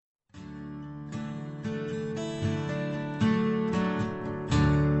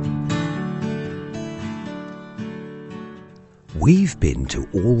We've been to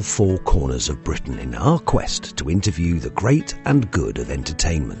all four corners of Britain in our quest to interview the great and good of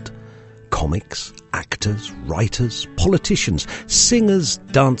entertainment. Comics, actors, writers, politicians, singers,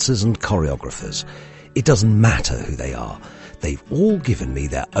 dancers and choreographers. It doesn't matter who they are. They've all given me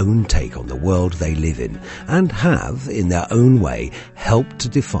their own take on the world they live in and have, in their own way, helped to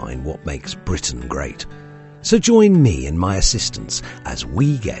define what makes Britain great. So join me and my assistants as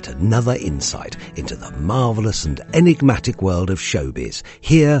we get another insight into the marvellous and enigmatic world of showbiz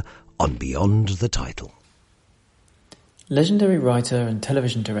here on Beyond the Title. Legendary writer and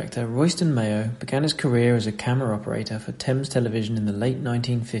television director Royston Mayo began his career as a camera operator for Thames Television in the late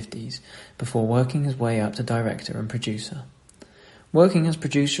 1950s before working his way up to director and producer. Working as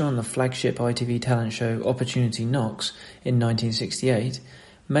producer on the flagship ITV talent show Opportunity Knocks in 1968,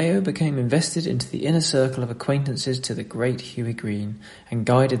 Mayo became invested into the inner circle of acquaintances to the great Hughie Green and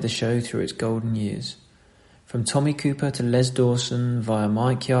guided the show through its golden years. From Tommy Cooper to Les Dawson via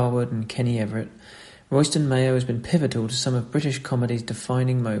Mike Yarwood and Kenny Everett, Royston Mayo has been pivotal to some of British comedy's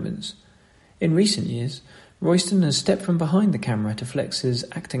defining moments. In recent years, Royston has stepped from behind the camera to flex his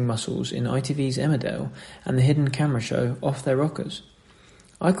acting muscles in ITV's Emmerdale and the hidden camera show Off Their Rockers.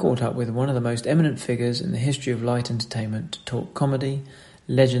 I caught up with one of the most eminent figures in the history of light entertainment to talk comedy,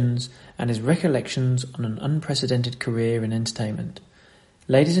 legends, and his recollections on an unprecedented career in entertainment.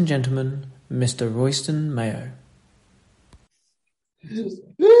 Ladies and gentlemen, Mr. Royston Mayo. There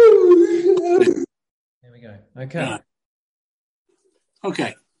we go. Okay.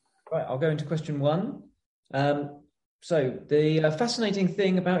 Okay. Right, I'll go into question one. So the fascinating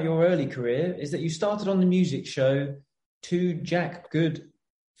thing about your early career is that you started on the music show To Jack Good.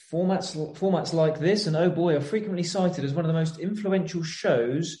 Formats like this and Oh Boy are frequently cited as one of the most influential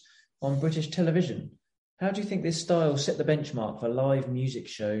shows on British television. How do you think this style set the benchmark for live music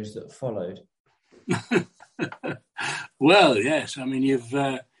shows that followed? Well, yes. I mean, you've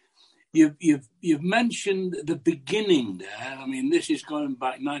mentioned the beginning there. I mean, this is going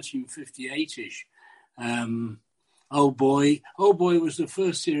back 1958-ish. Oh Boy was the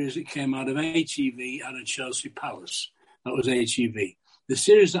first series that came out of HEV out of Chelsea Palace. That was HEV. The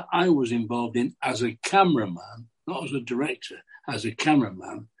series that I was involved in as a cameraman, not as a director, as a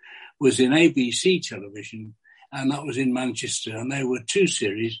cameraman, was in ABC television, and that was in Manchester. And there were two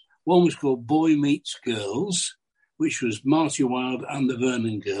series. One was called Boy Meets Girls, which was Marty Wilde and the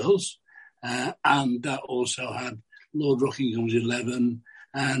Vernon Girls. And that also had Lord Rockingham's 11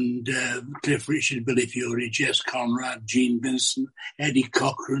 and Cliff Richard, Billy Fury, Jess Conrad, Gene Vincent, Eddie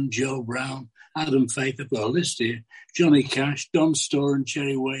Cochran, Joe Brown, Adam Faith, I've got a list here, Johnny Cash, Don Storr and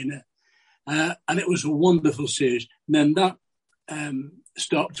Cherry Wayner. And it was a wonderful series. And then that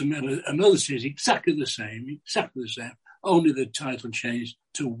stopped and made another series exactly the same, only the title changed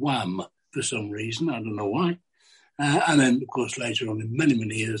to Wham for some reason. I don't know why. And then, of course, later on, many,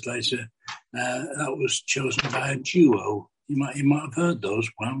 many years later, that was chosen by a duo. You might have heard those,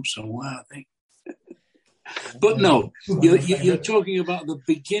 Wham, somewhere, I think. But no, you're talking about the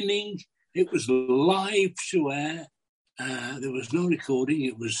beginning. It was live to air. There was no recording.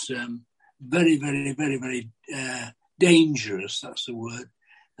 It was very, very, very, very dangerous, that's the word,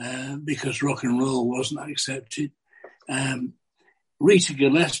 because rock and roll wasn't accepted. Rita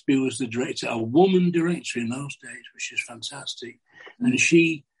Gillespie was the director, a woman director in those days, which is fantastic. And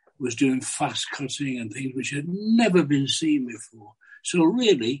she was doing fast cutting and things which had never been seen before. So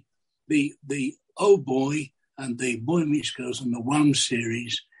really, the Oh Boy and the Boy Meets Girls and the Wham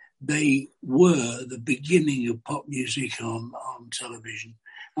series, they were the beginning of pop music on television.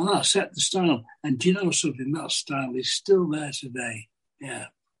 And that set the style. And do you know something? That style is still there today. Yeah.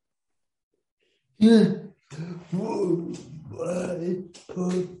 Yeah. How long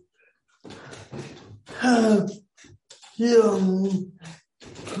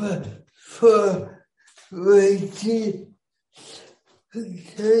for Ready Steady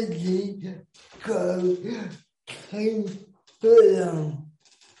Go came along?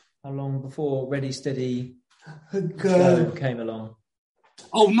 How long before Ready Steady Go came along?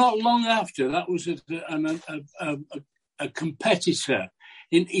 Oh, not long after. That was a competitor.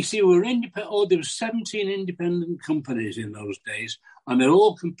 You see, we were independent. There were 17 independent companies in those days, and they're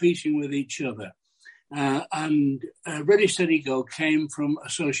all competing with each other. And Ready Steady Go came from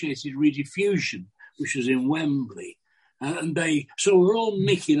Associated Rediffusion, which was in Wembley. So we're all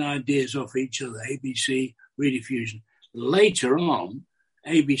nicking ideas off each other, ABC, Rediffusion. Later on,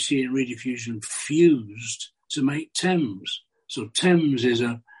 ABC and Rediffusion fused to make Thames. So Thames is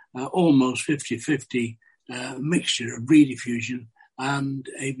a almost 50-50 mixture of Rediffusion and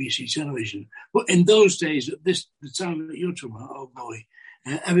ABC television. But in those days, at the time that you're talking about, Oh Boy,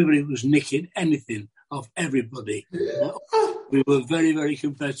 everybody was nicking anything off everybody. We were very, very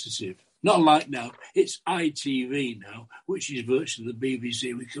competitive. Not like now. It's ITV now, which is virtually the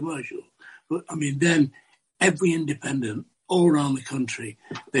BBC with commercial. But I mean, then every independent all around the country,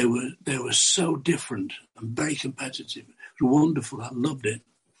 they were so different and very competitive. It was wonderful. I loved it.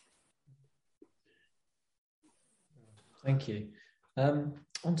 Thank you. On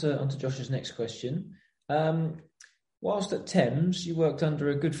to Josh's next question. Whilst at Thames, you worked under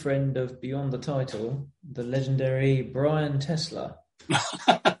a good friend of Beyond the Title, the legendary Brian Tesler.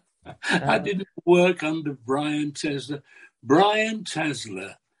 I didn't work under Brian Tesler. Brian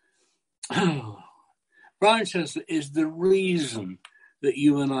Tesler is the reason that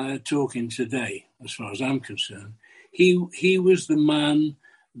you and I are talking today, as far as I'm concerned. He was the man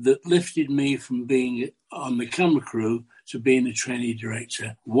that lifted me from being on the camera crew to being a trainee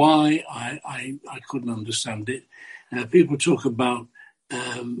director. Why? I couldn't understand it. People talk about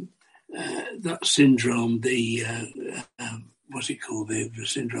that syndrome, what's it called? The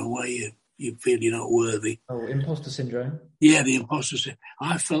syndrome where you feel you're not worthy. Oh, imposter syndrome. Yeah, the imposter syndrome.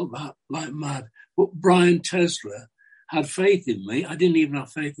 I felt that like mad. But Brian Tesler had faith in me. I didn't even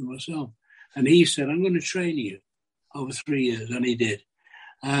have faith in myself. And he said, I'm going to train you over 3 years. And he did.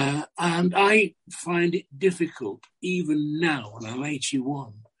 And I find it difficult, even now, when I'm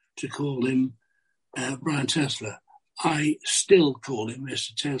 81, to call him Brian Tesler. I still call him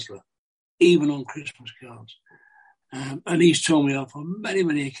Mr. Tesler, even on Christmas cards. And he's told me off on many,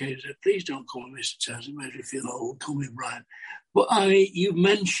 many occasions, please don't call me Mr. Tesler, it makes me feel old, call me Brian. But you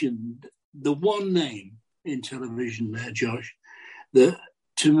mentioned the one name in television there, Josh, that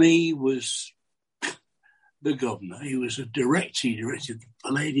to me was the governor. He was a director, he directed the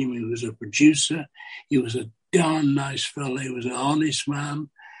Palladium, he was a producer, he was a darn nice fellow, he was an honest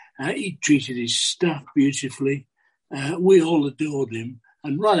man, he treated his staff beautifully. We all adored him,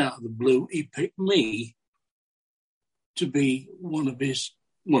 and right out of the blue, he picked me to be one of his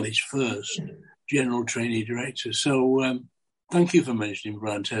first general trainee directors. So thank you for mentioning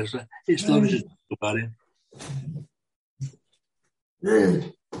Brian Tesler. It's lovely to talk about him.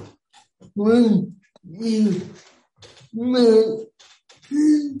 When you met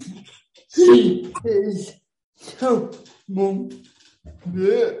his someone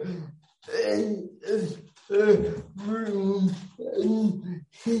in a room, and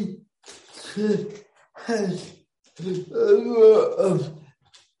he has a lot of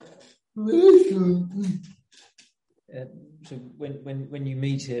wisdom. So when you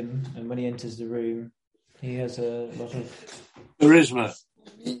meet him and when he enters the room, he has a lot of Charisma,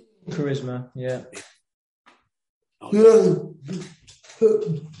 yeah.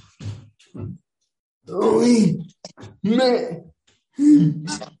 We met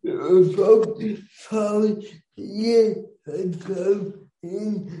about 5 years ago in London.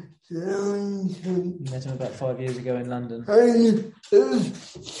 You met him about 5 years ago in London. And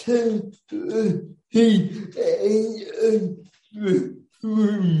so he entered the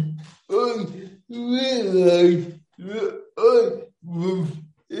room. I realized that I was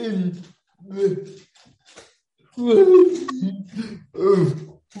in the presence of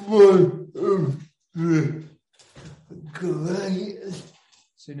one of the greatest.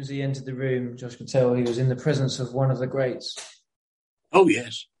 As soon as he entered the room, Josh could tell he was in the presence of one of the greats. Oh,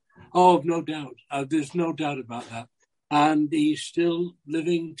 yes. Oh, no doubt. There's no doubt about that. And he's still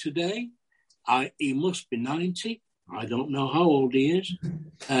living today. He must be 90. I don't know how old he is.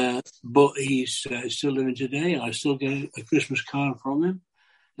 But he's still living today. I still get a Christmas card from him.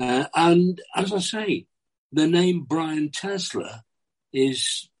 And as I say, the name Brian Tesler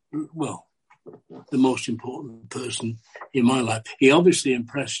is, well, the most important person in my life. He obviously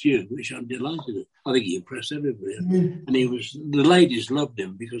impressed you, which I'm delighted at. I think he impressed everybody. And the ladies loved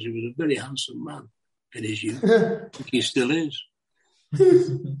him because he was a very handsome man in his youth. I think he still is.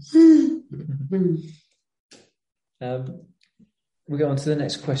 We go on to the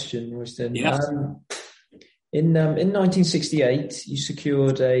next question, Royston. Yes. In 1968, you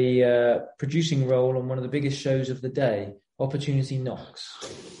secured a producing role on one of the biggest shows of the day, Opportunity Knocks.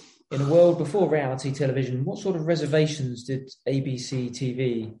 In a world before reality television, what sort of reservations did ABC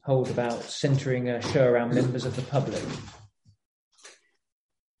TV hold about centering a show around members of the public?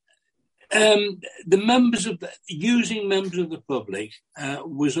 Using members of the public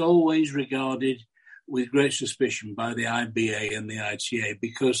was always regarded with great suspicion by the IBA and the ITA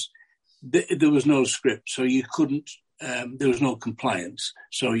because there was no script, so you couldn't. There was no compliance,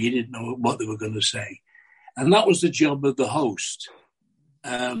 so you didn't know what they were going to say, and that was the job of the host.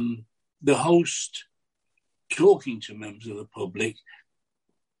 The host, talking to members of the public,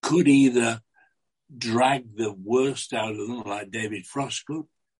 could either drag the worst out of them, like David Frost could,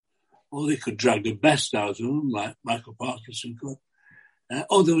 or they could drag the best out of them, like Michael Parkinson could.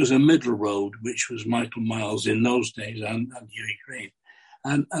 Or there was a middle road, which was Michael Miles in those days and Hughie Green.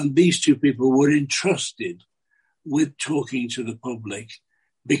 And these two people were entrusted with talking to the public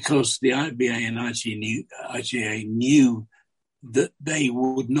because the IBA and ITA knew that they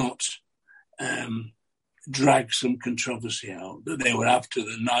would not drag some controversy out, that they were after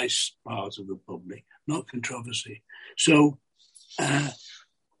the nice part of the public, not controversy. So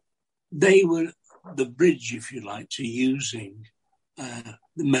they were the bridge, if you like, to using the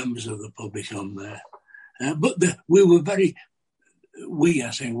members of the public on there. But the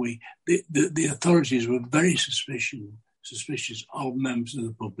authorities were very suspicious of members of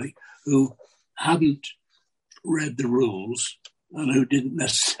the public who hadn't read the rules and who didn't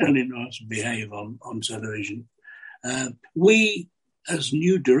necessarily know how to behave on television. We, as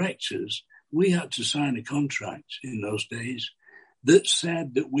new directors, we had to sign a contract in those days that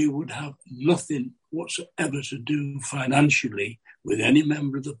said that we would have nothing whatsoever to do financially with any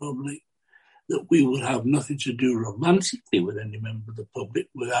member of the public, that we would have nothing to do romantically with any member of the public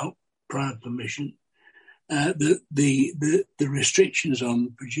without prior permission. The restrictions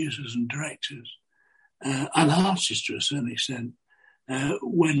on producers and directors and artists to a certain extent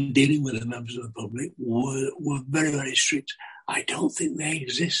when dealing with the members of the public were very, very strict. I don't think they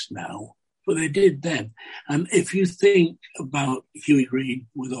exist now, but they did then. And if you think about Hughie Green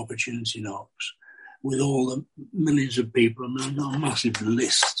with Opportunity Knocks, with all the millions of people, and I've got a massive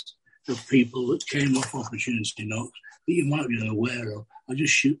list of people that came off Opportunity Knocks that you might be unaware of. I'll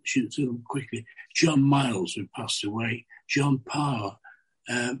just shoot through them quickly. John Miles, who passed away, John Parr,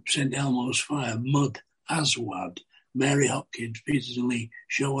 St. Elmo's Fire, Mud, Aswad, Mary Hopkins, Peter Lee,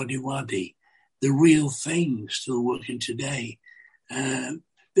 Shawadi Wadi, The Real Thing, still working today. The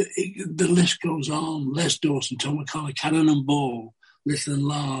list goes on. Les Dawson, Tom McCullough, Cannonball, Little and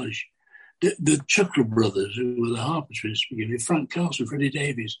Large, the Chuckle Brothers, who were the Harper Twins, Frank Carson, Freddie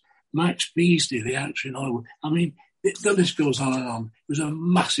Davies, Max Beasley, the actor in Hollywood. I mean, the list goes on and on. It was a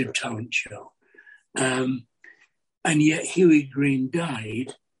massive talent show. And yet Hughie Green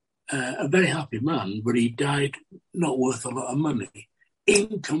died, a very happy man, but he died not worth a lot of money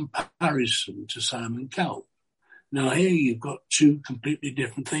in comparison to Simon Cowell. Now here you've got two completely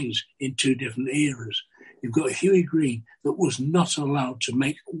different things in two different eras. You've got Hughie Green that was not allowed to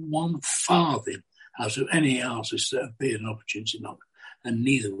make one farthing out of any artist that appeared in Opportunity Knocks, and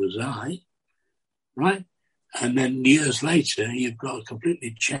neither was I, right? And then years later, you've got a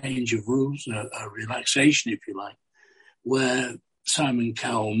completely change of rules, a relaxation, if you like, where Simon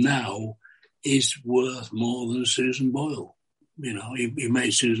Cowell now is worth more than Susan Boyle. You know, he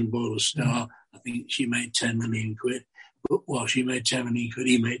made Susan Boyle a star. I think she made 10 million quid. But while she made 10 million quid,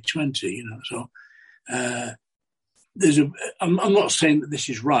 he made 20, you know. So I'm not saying that this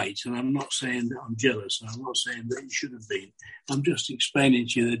is right, and I'm not saying that I'm jealous, and I'm not saying that it should have been. I'm just explaining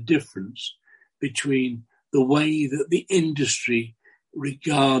to you the difference between the way that the industry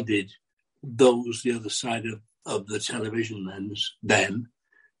regarded those the other side of the television lens then,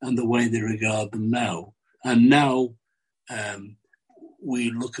 and the way they regard them now. And now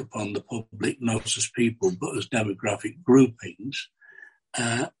we look upon the public not as people, but as demographic groupings,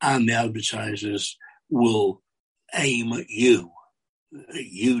 and the advertisers will aim at you,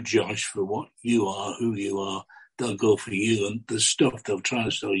 Josh, for what you are, who you are. They'll go for you, and the stuff they'll try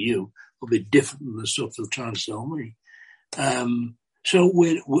to sell you will be different than the stuff they'll try to sell me. So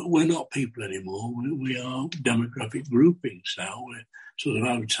we're not people anymore. We are demographic groupings now. We're sort of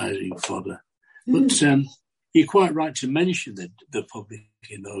advertising fodder. But you're quite right to mention the public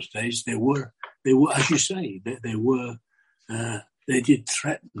in those days. They were, as you say, they did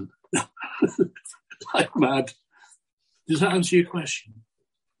threaten like mad. Does that answer your question?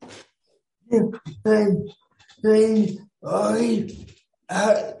 A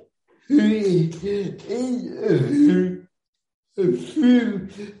few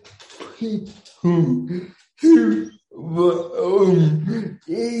people who were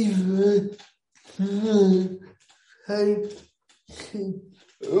even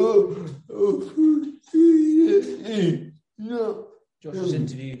Josh has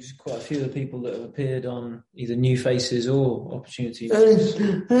interviewed quite a few of the people that have appeared on either New Faces or Opportunity.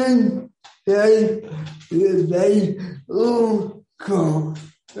 And they all come.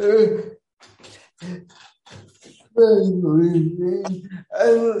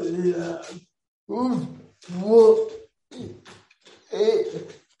 What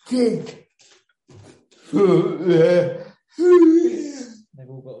it did for They've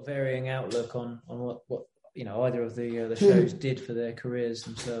all got a varying outlook on what either of the shows did for their careers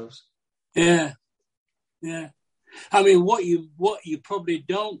themselves. Yeah. I mean, what you probably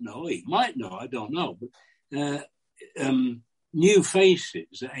don't know, you might know, I don't know, but New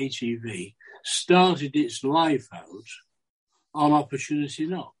Faces at HEV started its life out on Opportunity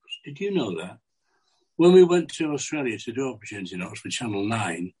Knocks. Did you know that? When we went to Australia to do Opportunity Knocks for Channel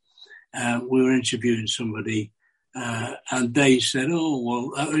 9, we were interviewing somebody, and they said,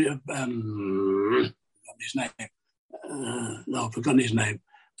 his name. No, I've forgotten his name.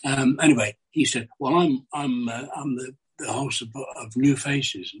 Anyway, he said, "Well, I'm the host of New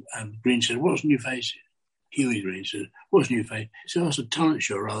Faces." And Green said, "What's New Faces?" Huey Green said, "What's New Faces?" He said, "Oh, it's a talent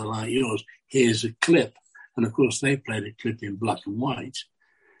show rather like yours. Here's a clip." And of course, they played a clip in black and white.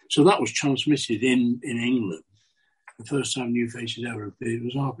 So that was transmitted in England. The first time New Faces ever appeared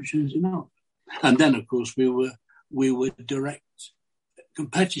was Opportunity Knocks. And then, of course, we were direct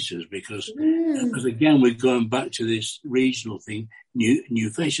competitors because, as again, we're going back to this regional thing. New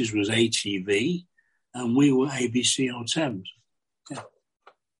Faces was ATV, and we were ABC or Thames. Yeah.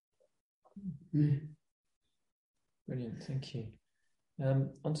 Brilliant, thank you.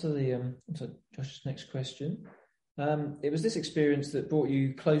 On to Josh's next question. It was this experience that brought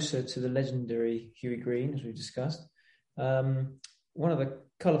you closer to the legendary Huey Green, as we discussed. One of the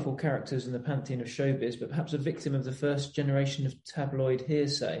colourful characters in the pantheon of showbiz, but perhaps a victim of the first generation of tabloid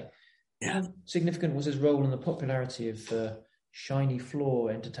hearsay. Yeah. How significant was his role in the popularity of shiny floor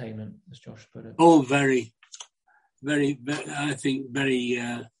entertainment, as Josh put it? Oh, very, very, I think very...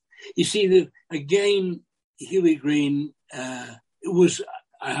 you see, again, Huey Green, it was...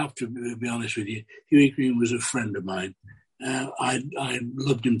 I have to be honest with you, Huey Green was a friend of mine. I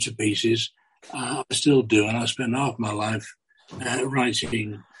loved him to pieces. I still do, and I spent half my life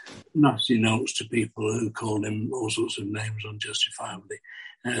writing nasty notes to people who called him all sorts of names unjustifiably.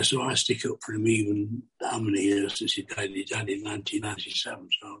 So I stick up for him even how many years since he died. He died in 1997,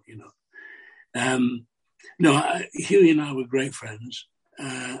 so, you know. Huey and I were great friends,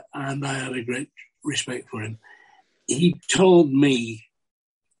 and I had a great respect for him. He told me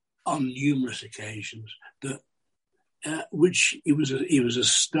on numerous occasions that which he was a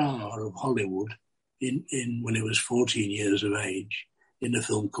star of Hollywood in when he was 14 years of age in a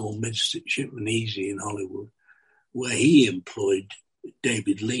film called Midshipman Easy in Hollywood, where he employed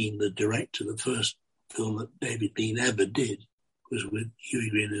David Lean, the director. The first film that David Lean ever did was with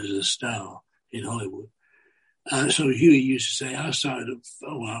Huey Green as a star in Hollywood. So Huey used to say, I started at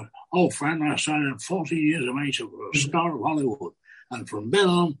 14 years of age, I was a star of Hollywood. And from then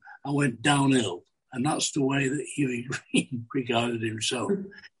on, I went downhill. And that's the way that Huey Green regarded himself.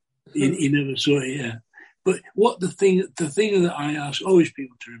 He never saw it, yeah. But the thing that I ask always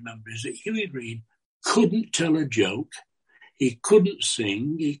people to remember is that Huey Green couldn't tell a joke. He couldn't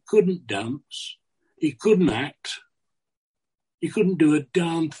sing. He couldn't dance. He couldn't act. He couldn't do a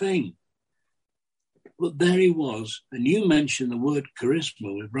darn thing. But there he was. And you mentioned the word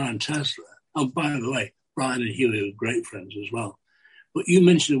charisma with Brian Tesler. Oh, by the way, Brian and Huey were great friends as well. But you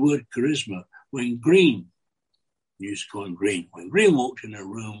mentioned the word charisma when Green, you used to call him Green, when Green walked in a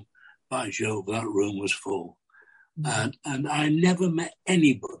room, by Jove, that room was full. And I never met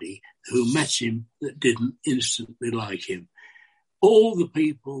anybody who met him that didn't instantly like him. All the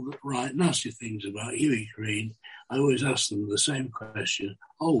people that write nasty things about Huey Green, I always ask them the same question.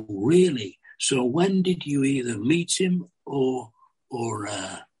 Oh, really? So when did you either meet him or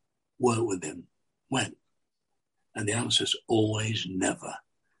work with him? When? And the answer is always never.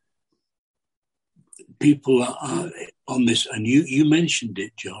 People are on this, and you mentioned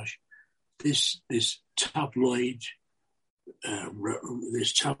it, Josh. This tabloid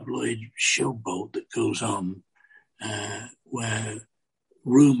showboat that goes on, where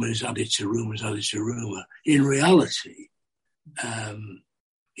rumour is added to rumour. In reality,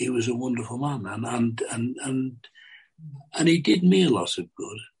 he was a wonderful man, and he did me a lot of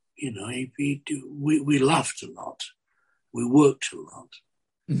good. You know, we laughed a lot, we worked a lot,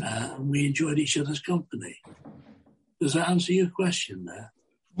 and we enjoyed each other's company. Does that answer your question there?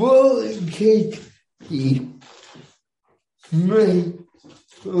 What did he make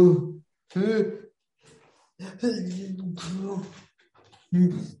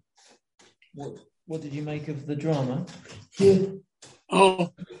What did you make of the drama? Yeah.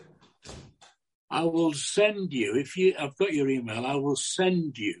 Oh, I will send you, I've got your email, I will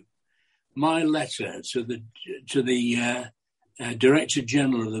send you my letter to the Director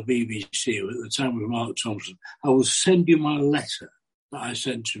General of the BBC at the time with Mark Thompson. I will send you my letter that I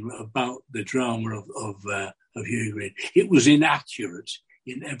sent to him about the drama of Huey Green. It was inaccurate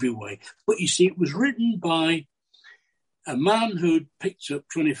in every way. But you see, it was written by a man who'd picked up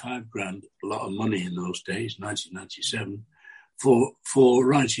 25 grand, a lot of money in those days, 1997, for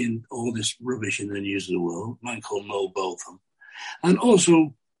writing all this rubbish in the News of the World, a man called Noel Botham, and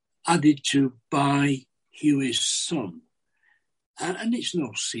also added to by Huey's son. And it's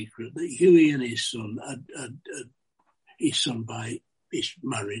no secret that Huey and his son, his son by his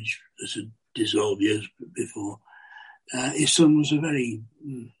marriage, as had dissolved years before, his son was a very,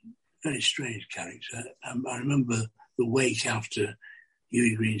 very strange character. I remember the wake after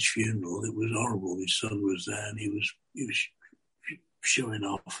Huey Green's funeral. It was horrible. His son was there, and he was showing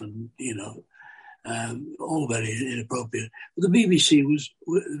off, and all very inappropriate. But the BBC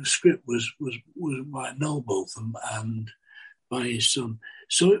the script was by Noel Botham and by his son,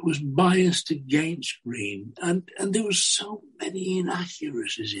 so it was biased against Green, and there was so many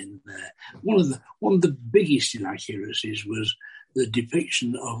inaccuracies in there. One of the biggest inaccuracies was the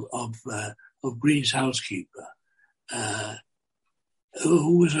depiction of Green's housekeeper,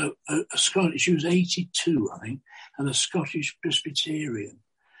 who was a Scottish. She was 82, I think, and a Scottish Presbyterian,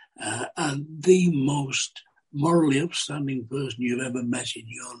 and the most morally upstanding person you've ever met in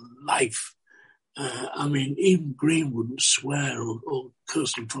your life. I mean, even Green wouldn't swear or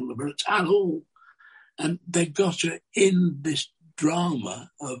curse in front of her at all. And they got her in this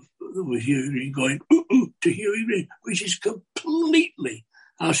drama with Huey Green going, ooh, to Huey Green, which is completely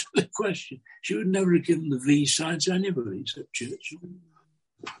out of the question. She would never have given the V side to anybody except Churchill.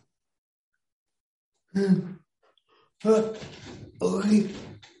 But I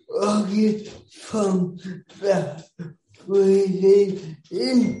from that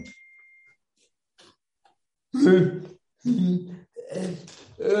within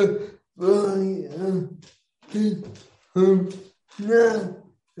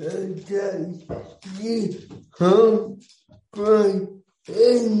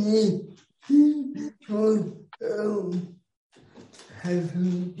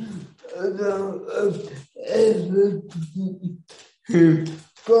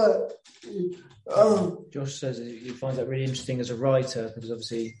Josh says he finds that really interesting as a writer, because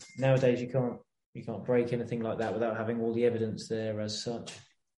obviously nowadays you can't break anything like that without having all the evidence there as such.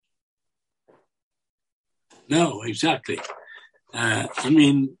 No, exactly. I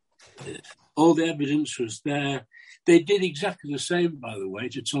mean, all the evidence was there. They did exactly the same, by the way,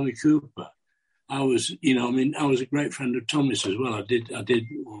 to Tommy Cooper. I was a great friend of Tommy's as well. I did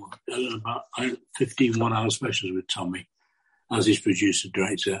about 15 one-hour specials with Tommy as his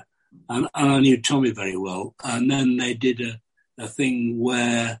producer-director. And I knew Tommy very well. And then they did a thing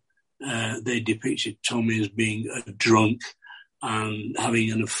where they depicted Tommy as being a drunk and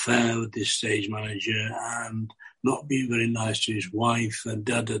having an affair with this stage manager and not being very nice to his wife and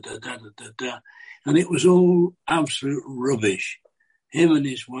da-da-da-da-da-da-da. And it was all absolute rubbish. Him and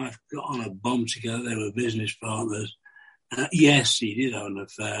his wife got on a bomb together. They were business partners. Yes, he did have an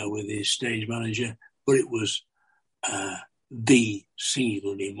affair with his stage manager, but it was the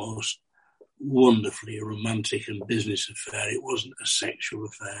singularly most wonderfully romantic and business affair. It wasn't a sexual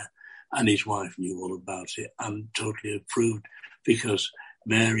affair. And his wife knew all about it and totally approved, because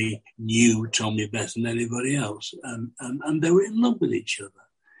Mary knew Tommy better than anybody else. And they were in love with each other.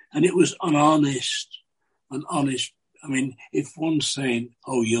 And it was an honest. I mean, if one's saying,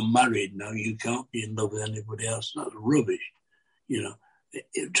 oh, you're married now, you can't be in love with anybody else, that's rubbish.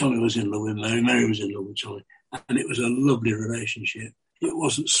 Tommy was in love with Mary, Mary was in love with Tommy. And it was a lovely relationship. It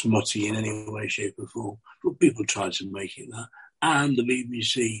wasn't smutty in any way, shape or form, but people tried to make it that. And the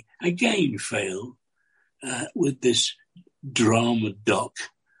BBC again failed with this drama doc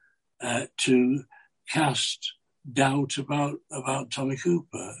to cast doubt about Tommy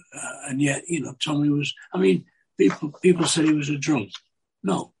Cooper. And yet, Tommy was, I mean, people said he was a drunk.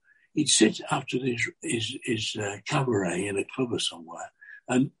 No, he'd sit after his cabaret in a club or somewhere,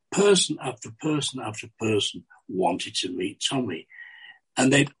 and person after person after person wanted to meet Tommy.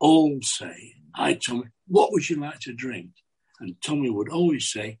 And they'd all say, hi, Tommy, what would you like to drink? And Tommy would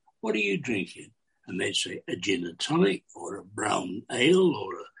always say, what are you drinking? And they'd say, a gin and tonic or a brown ale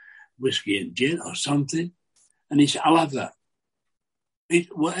or a whiskey and gin or something. And he said, I'll have that.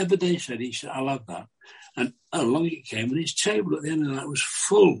 Whatever they said, he said, I'll have that. And along it came, and his table at the end of the night was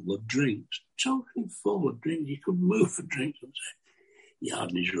full of drinks, totally full of drinks. He couldn't move for drinks. And say, he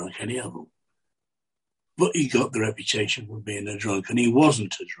hardly drank any of them. But he got the reputation for being a drunk, and he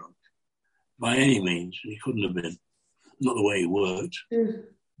wasn't a drunk by any means. He couldn't have been. Not the way he worked.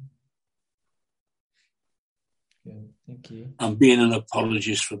 Yeah, thank you. I'm being an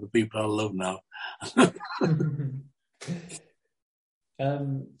apologist for the people I love now.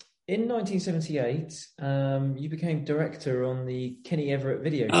 In 1978, you became director on the Kenny Everett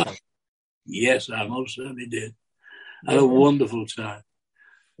video show. Yes, I most certainly did. I had a wonderful time.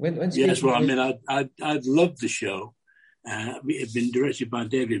 When yes, well, I mean, I'd loved the show, It had been directed by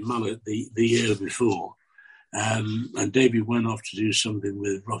David Mallet the year before. And David went off to do something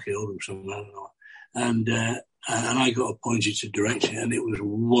with Rocky Oldham, something, I don't know. And I got appointed to direct it, and it was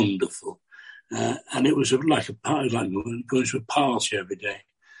wonderful. And it was like a party, like going to a party every day.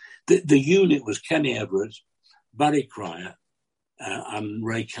 The unit was Kenny Everett, Barry Cryer, and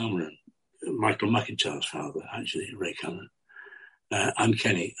Ray Cameron, Michael McIntyre's father, actually, Ray Cameron, and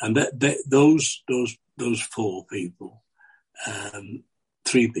Kenny. And those four people,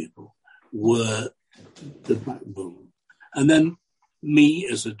 three people, were the backbone. And then me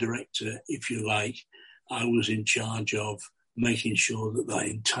as a director, if you like, I was in charge of making sure that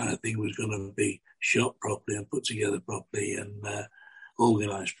entire thing was going to be shot properly and put together properly and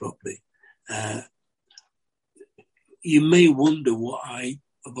organised properly. You may wonder what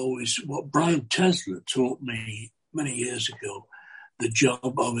Brian Tesler taught me many years ago, the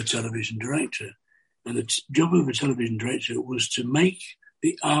job of a television director. And the job of a television director was to make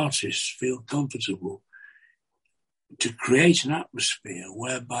the artists feel comfortable, to create an atmosphere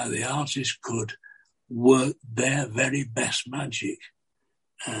whereby the artists could work their very best magic,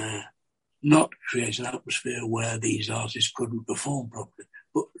 not create an atmosphere where these artists couldn't perform properly,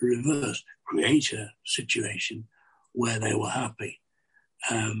 but reverse, create a situation where they were happy.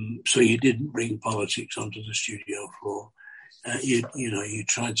 So you didn't bring politics onto the studio floor. You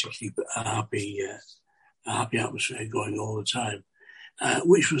tried to keep a happy atmosphere going all the time,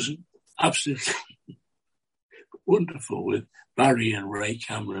 which was absolutely wonderful with Barry and Ray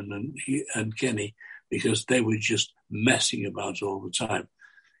Cameron and Kenny, because they were just messing about all the time.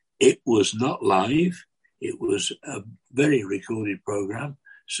 It was not live. It was a very recorded program.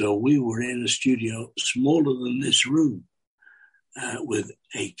 So we were in a studio smaller than this room, with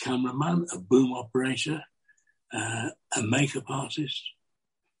a cameraman, a boom operator, a makeup artist,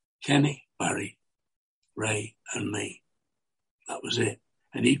 Kenny, Barry, Ray, and me. That was it.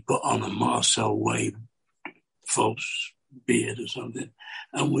 And he'd put on a Marcel Wade false beard or something,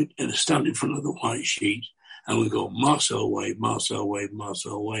 and we'd stand in front of the white sheet, and we'd go, Marcel Wade, Marcel Wade,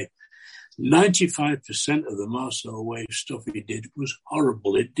 Marcel Wade. 95% of the Marcel Wade stuff he did was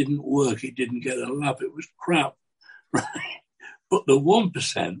horrible. It didn't work. It didn't get a laugh. It was crap. Right? But the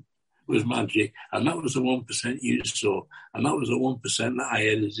 1% was magic, and that was the 1% you saw, and that was the 1% that I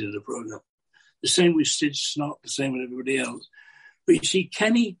edited in the program. The same with Sid Snott, the same with everybody else. But you see,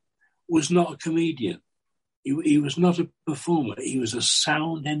 Kenny was not a comedian. He was not a performer. He was a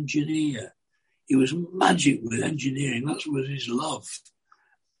sound engineer. He was magic with engineering. That was his love.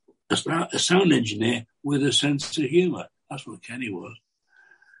 A sound engineer with a sense of humour. That's what Kenny was.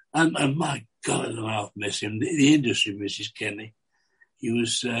 And my God, I miss him. The industry misses Kenny. He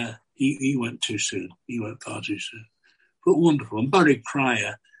was he went too soon. He went far too soon. But wonderful. And Barry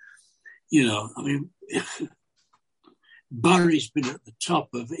Cryer, Barry's been at the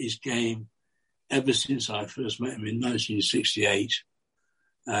top of his game ever since I first met him in 1968.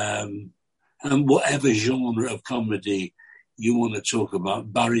 And whatever genre of comedy you want to talk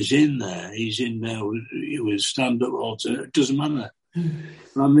about, Barry's in there. He's in there with stand-up alternate. It doesn't matter.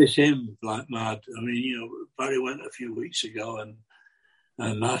 I miss him like mad. Barry went a few weeks ago,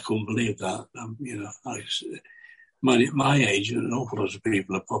 and I couldn't believe that. My age, an awful lot of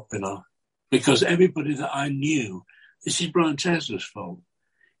people are popping on, because everybody that I knew, this is Brian Tesler's fault.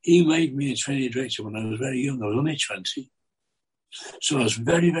 He made me a training director when I was very young. I was only 20. So I was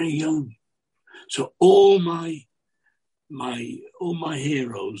very, very young. So all my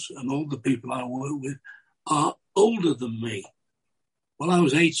heroes and all the people I work with are older than me. Well, I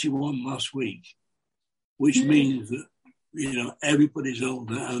was 81 last week, which means that, everybody's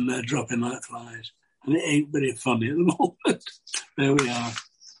older and they're dropping like flies. And it ain't very funny at the moment. There we are.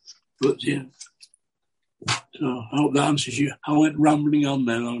 But, yeah. So I hope that answers you. I went rambling on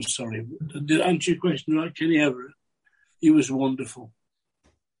there. I'm sorry. Did I answer your question about Kenny Everett? He was wonderful.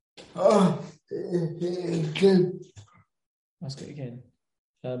 Ask it again.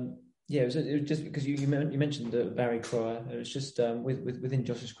 It was just because you mentioned Barry Cryer. It was just within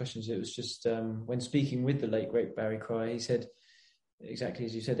Josh's questions. It was just when speaking with the late great Barry Cryer, he said exactly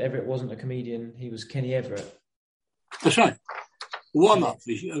as you said. Everett wasn't a comedian; he was Kenny Everett. That's right. One-off,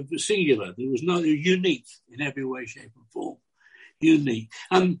 singular. There was unique in every way, shape, and form. Unique,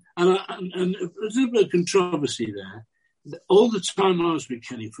 and there's a little bit of controversy there. All the time I was with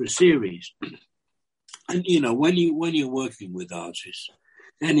Kenny for a series, and when you're working with artists,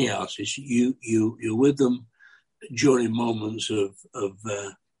 any artist, you're with them during moments of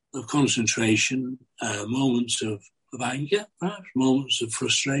concentration, moments of anger, perhaps moments of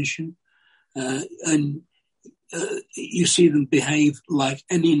frustration, and you see them behave like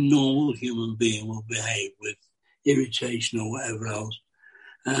any normal human being will behave with irritation or whatever else.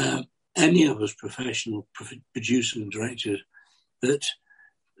 Any of us professional producers and directors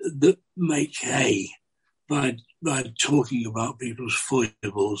that make hay by talking about people's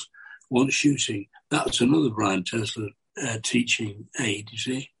foibles once shooting, that's another Brian Tesler teaching aid, you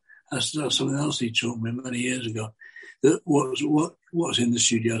see. That's something else he taught me many years ago. That what's in the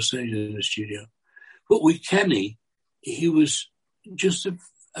studio stays in the studio. But with Kenny, he was just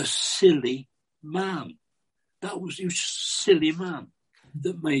a silly man. He was just a silly man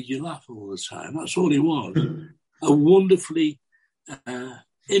that made you laugh all the time. That's all he was. A wonderfully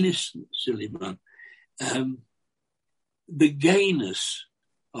innocent, silly man. The gayness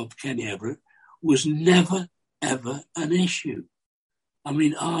of Kenny Everett was never, ever an issue. I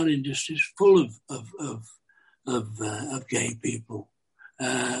mean, our industry is full of gay people.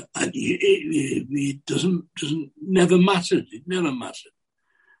 And it never mattered. It never mattered.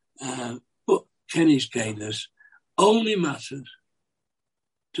 But Kenny's gayness only mattered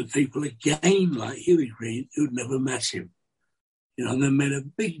to people again like Huey Green who'd never met him. You know, and they made a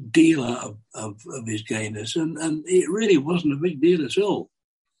big deal out of his gayness, and it really wasn't a big deal at all,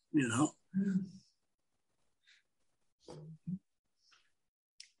 you know.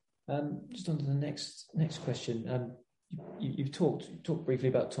 Just on to the next question. You've talked briefly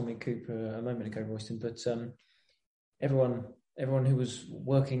about Tommy Cooper a moment ago, Royston, but everyone who was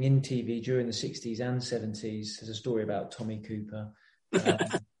working in TV during the 60s and 70s has a story about Tommy Cooper.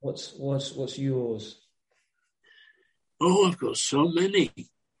 What's yours? Oh, I've got so many.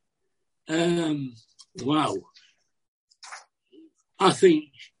 Wow. I think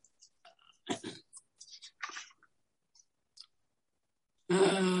let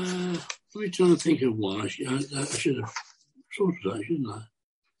me try to think of one. I should have thought of that, shouldn't I?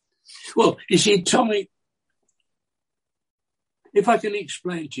 Well, you see, Tommy, if I can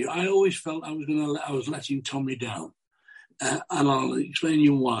explain to you, I always felt I was letting Tommy down. And I'll explain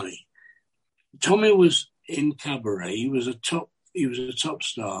you why. Tommy was in cabaret. He was a top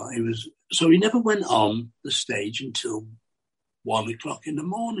star. So he never went on the stage until 1:00 in the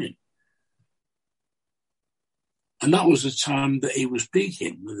morning. And that was the time that he was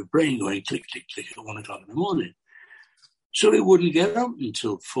peaking, with the brain going click, click, click at 1:00 in the morning. So he wouldn't get up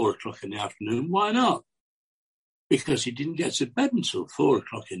until 4:00 in the afternoon. Why not? Because he didn't get to bed until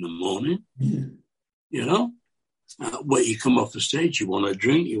 4:00 in the morning. Yeah. You know? When you come off the stage, you want to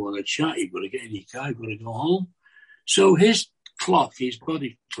drink, you want to chat, you've got to get in your car, you've got to go home. So his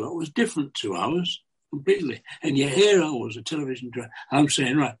body clock was different to ours completely. And yet here I was, a television director. I'm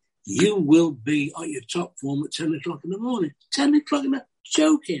saying, right, you will be at your top form at 10:00 in the morning. 10:00 in the morning,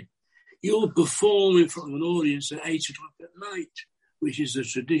 joking. You'll perform in front of an audience at 8:00 at night, which is the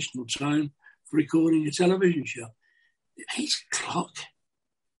traditional time for recording a television show. 8:00.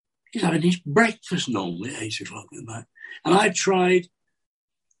 He's having his breakfast normally at 8:00 at night. And I tried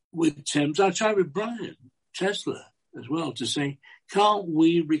with Brian Tesler as well to say, can't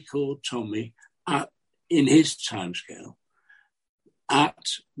we record Tommy in his timescale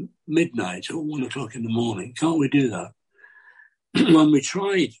at midnight or 1:00 in the morning? Can't we do that? When we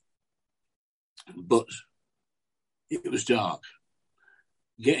tried, but it was dark.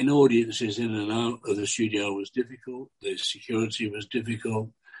 Getting audiences in and out of the studio was difficult. The security was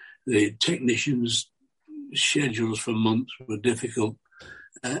difficult. The technicians' schedules for months were difficult.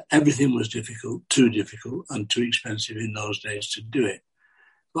 Everything was difficult, and too expensive in those days to do it.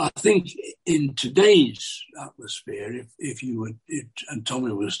 But I think in today's atmosphere, and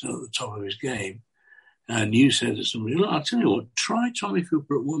Tommy was still at the top of his game, and you said to somebody, look, I'll tell you what, try Tommy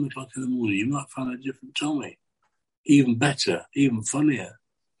Cooper at 1:00 in the morning. You might find a different Tommy, even better, even funnier.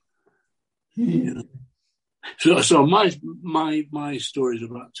 You know? So my stories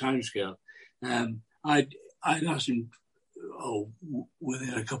about timescale. I'd asked him,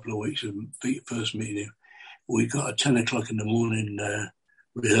 within a couple of weeks of first meeting him, we got a 10:00 in the morning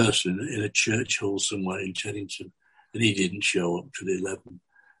rehearsal in a church hall somewhere in Teddington, and he didn't show up till 11.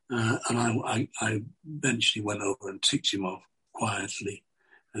 And I eventually went over and ticked him off quietly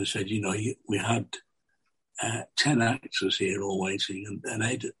and said, we had 10 actors here all waiting, and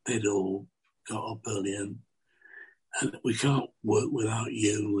they'd all got up early, and we can't work without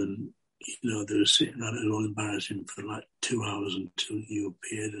you. And, they were sitting around, it was all embarrassing for like 2 hours until you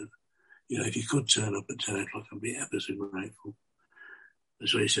appeared. And, if you could turn up at 10:00, I'd be ever so grateful. And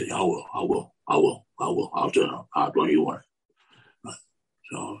so he said, I will, I'll turn up, don't you worry. Right.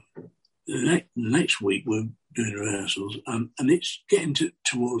 So the next week we're doing rehearsals, and it's getting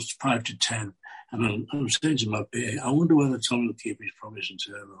towards 5 to 10. And I'm saying to my PA, I wonder whether Tom will keep his promise and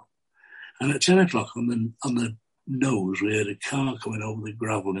turn up. And at 10:00 on the nose, we heard a car coming over the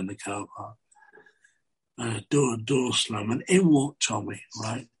gravel in the car park. door slam, and in walked Tommy,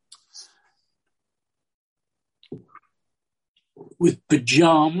 right? With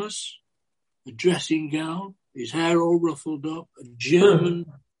pyjamas, a dressing gown, his hair all ruffled up, a German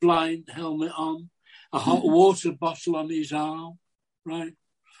blind helmet on, a hot water bottle on his arm, right?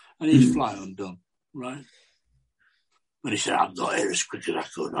 And his fly undone, right? And he said, "I'm not here as quick as I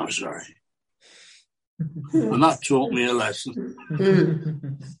could, I'm sorry." And that taught me a lesson.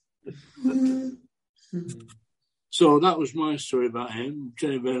 So that was my story about him.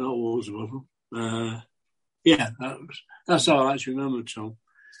 Teddy Bear Not Walls Above him. Yeah, that's how I like to remember Tom.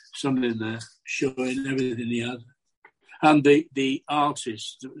 Something there, showing everything he had. And the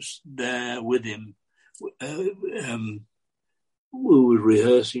artist that was there with him, who was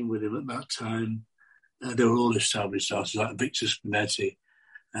rehearsing with him at that time, they were all established artists like Victor Spinetti,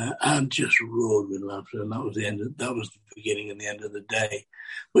 and just roared with laughter. And that was the beginning and the end of the day.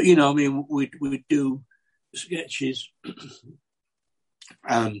 But you know, I mean, we'd do sketches,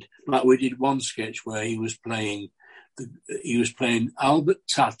 and like we did one sketch where he was playing Albert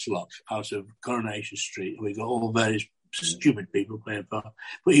Tatlock out of Coronation Street. We got all various stupid people playing part,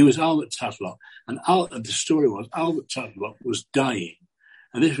 but he was Albert Tatlock, and the story was Albert Tatlock was dying,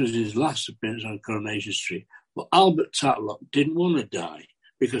 and this was his last appearance on Coronation Street. But Albert Tatlock didn't want to die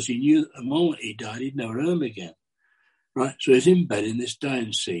because he knew that the moment he died, he'd never earn him again. Right, so he's in bed in this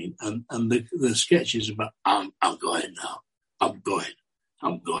dying scene, and the sketch is about I'm going now, I'm going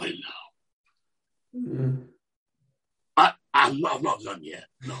now. Mm-hmm. I'm not done yet,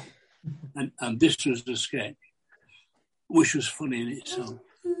 no. And this was the sketch, which was funny in itself.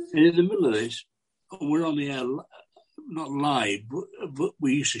 And in the middle of this, we're on the air, not live, but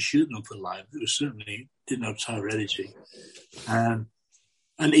we used to shoot them for live. It was certainly didn't have time editing.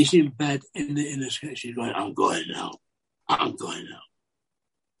 And he's in bed in the sketch. He's going, I'm going now. And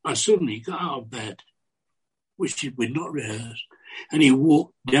suddenly he got out of bed, which we'd not rehearsed, and he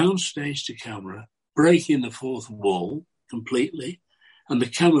walked downstage to camera, breaking the fourth wall completely, and the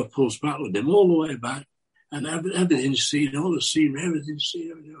camera pulls back with him all the way back, and everything's seen, all the scenery, everything's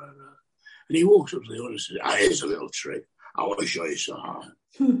seen, everything like that. And he walks up to the audience and said, here's a little trick. I want to show you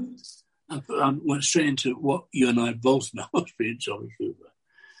something. And went straight into what you and I both know as being Tommy Cooper.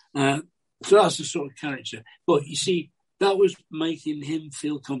 So that's the sort of character. But you see, that was making him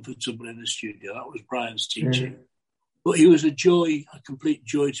feel comfortable in the studio. That was Brian's teaching. Mm-hmm. But he was a complete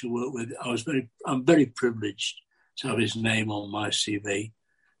joy to work with. I'm very privileged to have his name on my CV.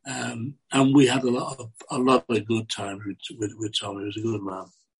 And we had a lot of good times with Tom. He was a good man.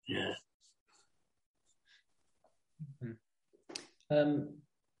 Yeah.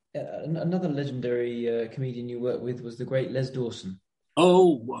 Another legendary comedian you worked with was the great Les Dawson.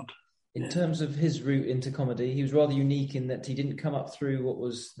 Oh, what? In terms of his route into comedy, he was rather unique in that he didn't come up through what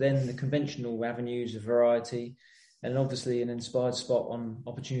was then the conventional avenues of variety, and obviously an inspired spot on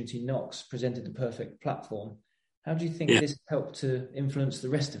Opportunity Knocks presented the perfect platform. How do you think this helped to influence the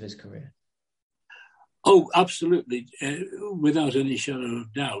rest of his career? Oh, absolutely, without any shadow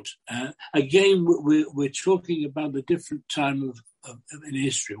of doubt. Again, we're talking about the different time in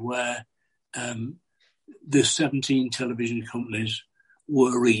history where the 17 television companies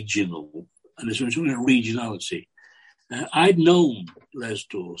were regional, and so we're talking about regionality. I'd known Les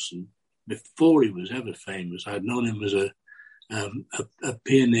Dawson before he was ever famous. I'd known him as a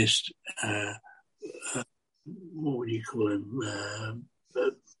pianist. What would you call him?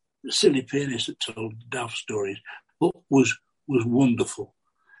 A silly pianist that told daft stories, but was wonderful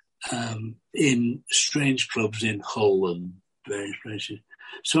in strange clubs in Hull and various places.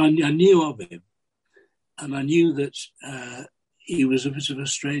 So I knew of him, and I knew that he was a bit of a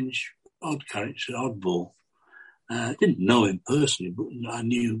strange, odd character, oddball. I didn't know him personally, but I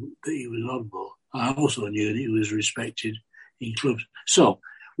knew that he was an oddball. I also knew that he was respected in clubs. So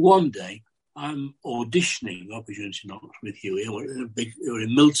one day, I'm auditioning Opportunity Knocks with Huey. We're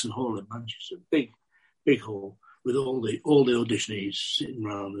in Milton Hall in Manchester, big hall with all the auditionees sitting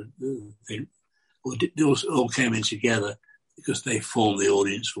around the thing. They all came in together because they formed the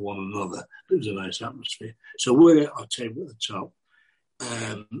audience for one another. It was a nice atmosphere. So we're at our table at the top.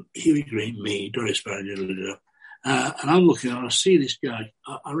 Huey Green, me, Doris Barron, and I'm looking and I see this guy.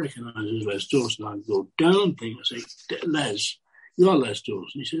 I recognise as Les Dawson. I go down, I say, Les, you're Les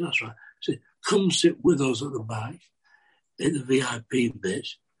Dawson. He said, that's right. I said, come sit with us at the back in the VIP bit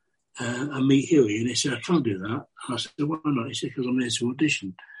and meet Huey. And he said, I can't do that. And I said, why not? He said, because I'm here to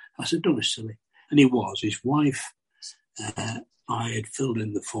audition. I said, don't be silly. And he was. His wife, I had filled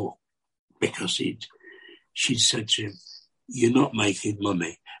in the form because she'd said to him, you're not making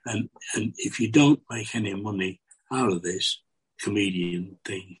money. And if you don't make any money out of this comedian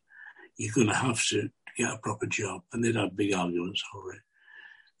thing, you're going to have to get a proper job. And they'd had big arguments over it.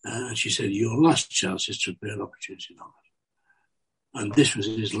 And she said, your last chance is to appear on Opportunity Knocks. And this was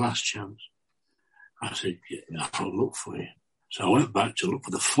his last chance. I said, yeah, I'll look for you. So I went back to look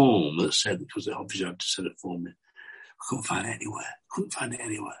for the form that said, because they obviously had to send it for me. I couldn't find it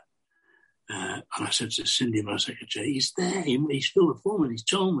anywhere. And I said to Cindy, my secretary, he's there. He's filled the form and he's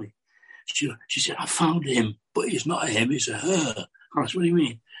told me. She said, I found him, but it's not a him, it's a her. I said, what do you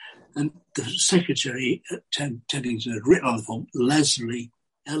mean? And the secretary at Teddington had written on the form, Leslie,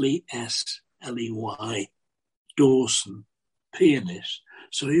 Lesley, Dawson, pianist.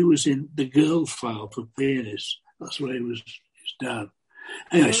 So he was in the girl file for pianists. That's where he was, his dad.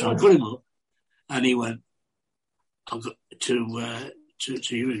 Anyway, so I got him up and he went, I've got to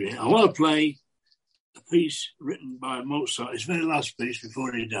you. I want to play a piece written by Mozart, his very last piece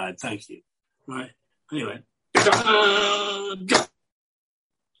before he died. Thank you. Right? Anyway.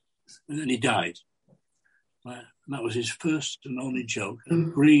 And then he died. Right? And that was his first and only joke.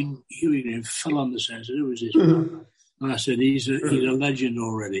 And Huey Green fell on the set and said, who is this man? And I said, he's a legend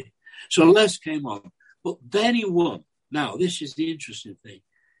already. So Les came on. But then he won. Now, this is the interesting thing.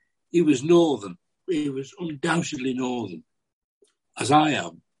 He was Northern. He was undoubtedly Northern, as I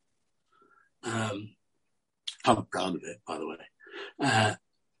am. I'm proud of it, by the way.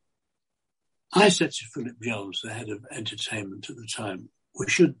 I said to Philip Jones, the head of entertainment at the time, we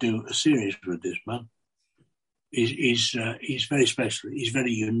should do a series with this man. He's very special. He's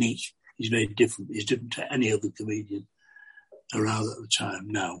very unique. He's very different. He's different to any other comedian around at the time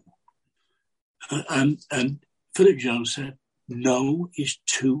now. And Philip Jones said, no, he's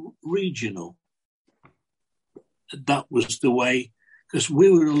too regional. That was the way, because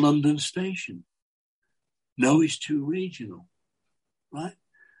we were a London station. No, he's too regional, right?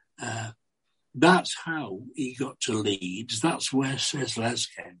 That's how he got to Leeds. That's where Says Les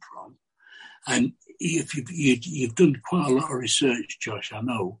came from. And if you've done quite a lot of research, Josh, I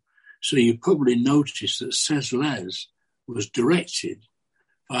know, so you probably noticed that Says Les was directed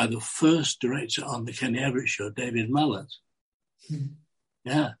by the first director on the Kenny Everett Show, David Mallet.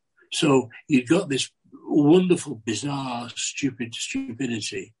 Yeah. So you got this wonderful, bizarre,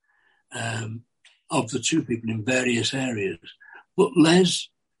 stupidity of the two people in various areas. But Les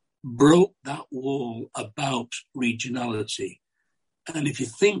broke that wall about regionality. And if you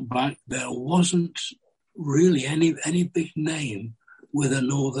think back, there wasn't really any big name with a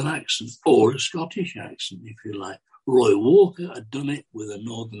Northern accent or a Scottish accent, if you like. Roy Walker had done it with a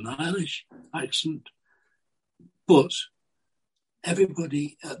Northern Irish accent. But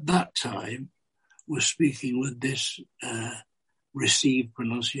everybody at that time was speaking with this received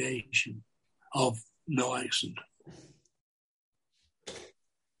pronunciation of no accent.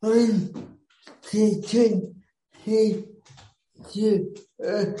 Didn't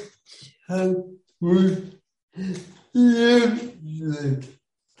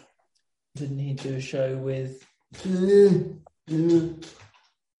he do a show with...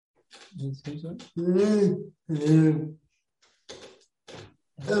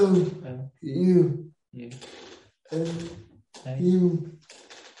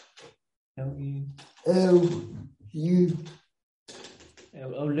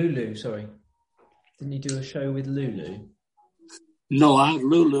 Lulu, sorry. Didn't you do a show with Lulu? No, I had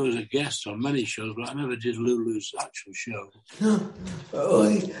Lulu as a guest on many shows, but I never did Lulu's actual show.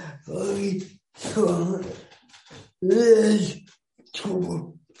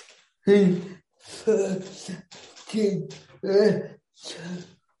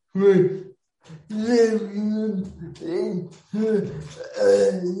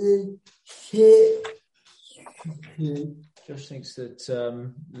 Josh thinks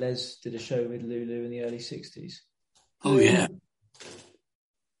that Les did a show with Lulu in the early 60s. Oh, yeah.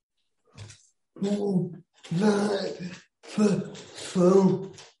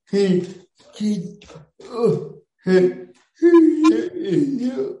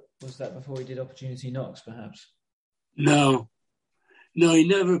 Was that before he did Opportunity Knocks, perhaps? No, he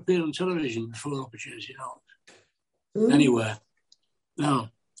never appeared on television before Opportunity Knocks. Anywhere. No,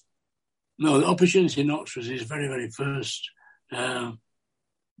 the Opportunity Knocks was his very, very first, it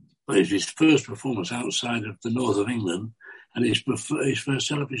was his first performance outside of the north of England and his first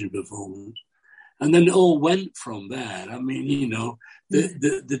television performance. And then it all went from there. I mean, you know,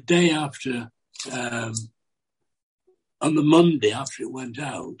 the day after, on the Monday after it went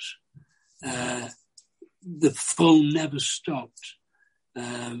out, the phone never stopped.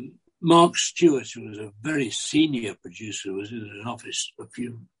 Mark Stewart, who was a very senior producer, was in an office a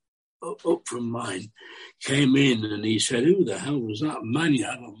few up from mine, came in and he said, who the hell was that man you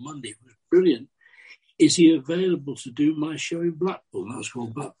had on Monday? It was brilliant. Is he available to do my show in Blackpool? That was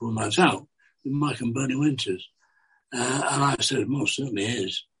called Blackpool Night Out. Mike and Bernie Winters? And I said, most certainly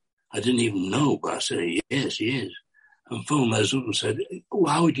is. I didn't even know, but I said, yes, he is. And phoned Les up and said,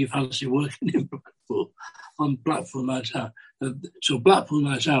 how would you fancy working in Blackpool on Blackpool Nights Out? So Blackpool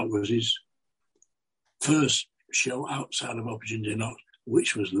Nights Out was his first show outside of Opportunity Knocks,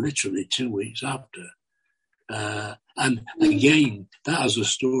 which was literally 2 weeks after. And again, that has a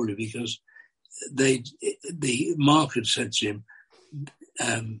story because the Mark had said to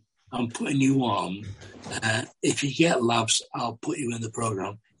him, I'm putting you on. If you get laughs, I'll put you in the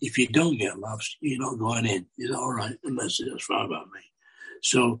programme. If you don't get laughs, you're not going in. Is that all right? And that's fine about me.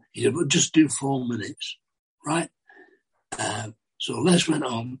 So he said, well, just do 4 minutes, right? So Les went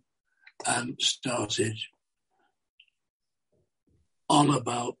on and started on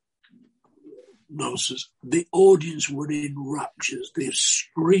about nonsense. The audience were in raptures. There were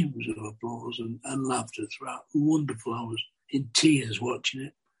screams of applause and laughter throughout. Wonderful. I was in tears watching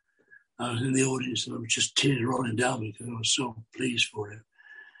it. I was in the audience and I was just tears rolling down because I was so pleased for it.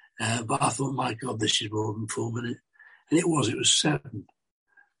 But I thought, my God, this is more than 4 minutes. And it was 7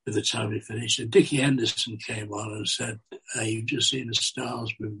 by the time we finished. And Dickie Henderson came on and said, you've just seen the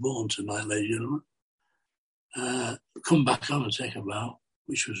stars been born tonight, ladies and gentlemen. Come back on and take a bow,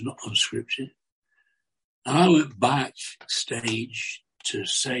 which was not unscripted. And I went backstage to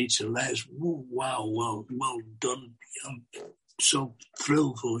say to Les, wow, well done. I'm so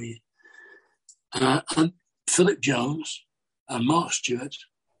thrilled for you. And Philip Jones and Mark Stewart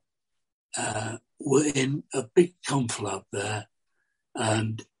were in a big conflab there.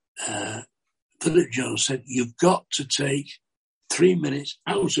 And Philip Jones said, you've got to take 3 minutes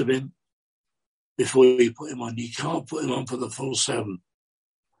out of him before you put him on. You can't put him on for the full 7.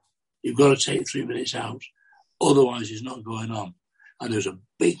 You've got to take 3 minutes out. Otherwise, he's not going on. And there's a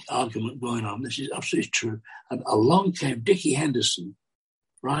big argument going on. This is absolutely true. And along came Dickie Henderson,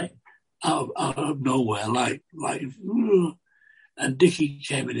 right? Out of nowhere, like, and Dickie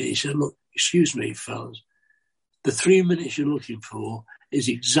came in and he said, look, excuse me, fellas, the 3 minutes you're looking for is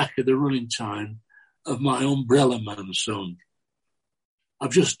exactly the running time of my Umbrella Man song. I've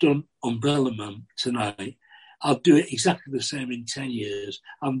just done Umbrella Man tonight. I'll do it exactly the same in 10 years.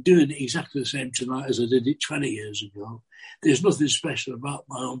 I'm doing it exactly the same tonight as I did it 20 years ago. There's nothing special about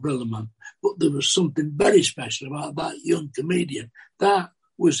my Umbrella Man, but there was something very special about that young comedian. That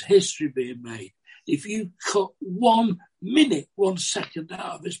was history being made. If you cut 1 minute, 1 second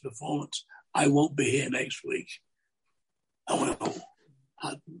out of his performance, I won't be here next week. I went,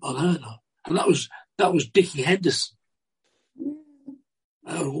 unheard of. And that was Dickie Henderson.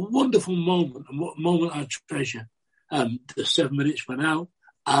 A wonderful moment, and what moment I treasure. And the 7 minutes went out,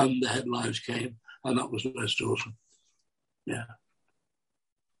 and the headlines came, and that was Les Dawson. Yeah.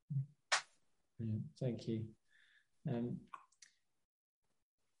 Thank you.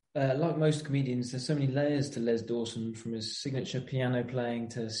 Like most comedians, there's so many layers to Les Dawson, from his signature piano playing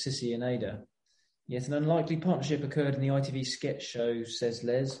to Sissy and Ada. Yet an unlikely partnership occurred in the ITV sketch show, says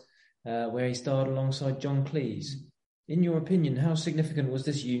Les, where he starred alongside John Cleese. In your opinion, how significant was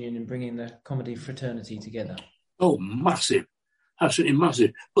this union in bringing the comedy fraternity together? Oh, massive. Absolutely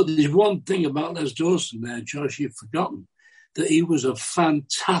massive. But there's one thing about Les Dawson there, Josh, you've forgotten, that he was a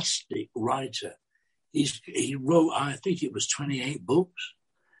fantastic writer. He wrote, I think it was 28 books.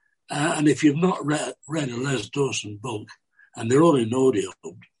 And if you've not read a Les Dawson book, and they're all in audio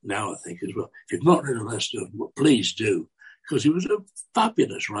now, I think, as well. If you've not read a Les Dawson book, please do, because he was a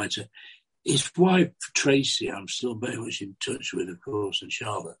fabulous writer. His wife, Tracy, I'm still very much in touch with, of course, and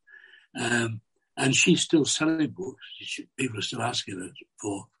Charlotte. And she's still selling books. People are still asking her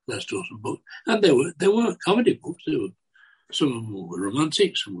for Les Dawson books. And they weren't comedy books. Some of them were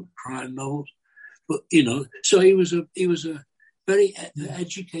romantic, some were crime novels. But, so he was a very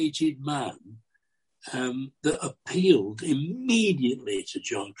educated man that appealed immediately to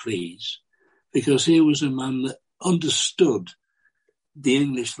John Cleese, because he was a man that understood the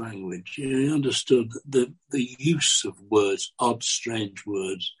English language. He understood the use of words, odd, strange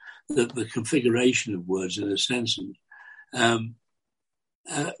words, the configuration of words in a sentence.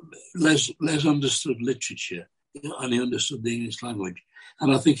 Les understood literature, and he understood the English language.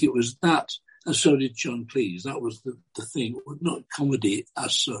 And I think it was that, and so did John Cleese. That was the thing, not comedy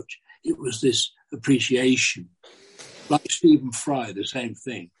as such. It was this appreciation. Like Stephen Fry, the same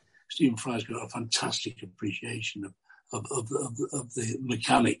thing. Stephen Fry's got a fantastic appreciation of the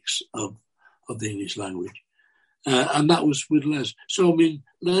mechanics of the English language. And that was with Les. So, I mean,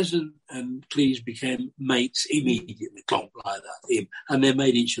 Les and Cleese became mates immediately, like that. And they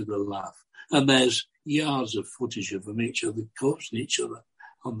made each other laugh. And there's yards of footage of them each other coaching each other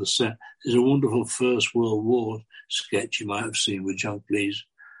on the set. There's a wonderful First World War sketch you might have seen with John Cleese,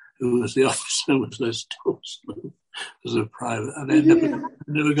 who was the officer, was Les Dawson as a private, and I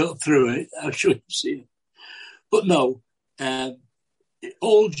never got through it. I'm sure you've seen it. But no,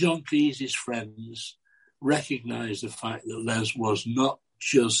 all John Cleese's friends recognised the fact that Les was not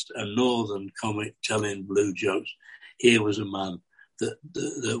just a northern comic telling blue jokes. Here was a man that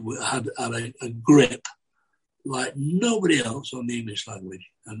had a grip like nobody else on the English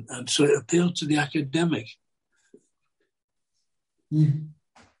language. And so it appealed to the academic.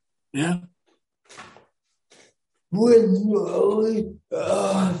 Yeah. When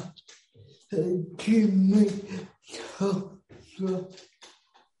Jimmy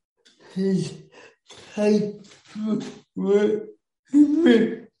his type were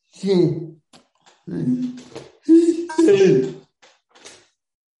written.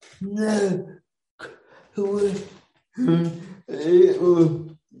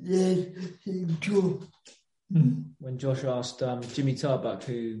 When Josh asked Jimmy Tarbuck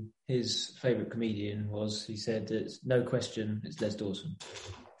who his favourite comedian was, he said, "It's no question, it's Les Dawson."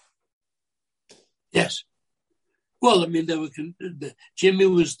 Yes. Well, I mean, Jimmy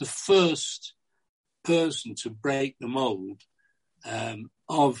was the first person to break the mould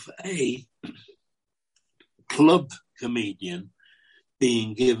of a club comedian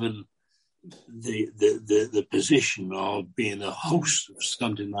being given the position of being a host of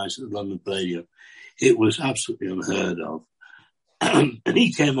Sunday nights at the London Palladium. It was absolutely unheard of. And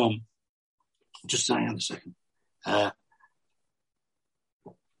he came on, just hang on a second.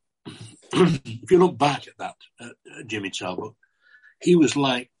 If you look back at that, Jimmy Tarbuck, he was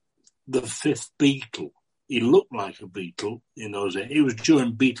like the fifth Beatle. He looked like a Beatle in those days. It was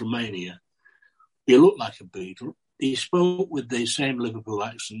during Beatlemania. He looked like a Beatle. He spoke with the same Liverpool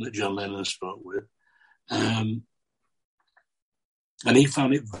accent that John Lennon spoke with. And he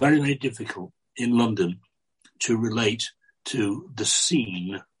found it very, very difficult in London to relate to the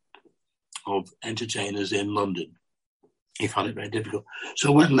scene of entertainers in London. He found it very difficult.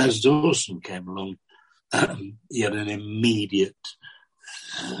 So when Les Dawson came along, he had an immediate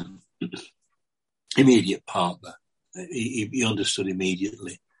partner. He understood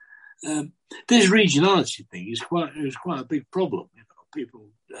immediately. This regionality thing is quite a big problem. You know,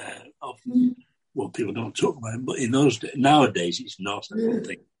 people often, people don't talk about it, but nowadays it's not. I don't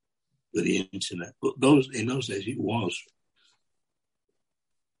think with the internet, but in those days it was.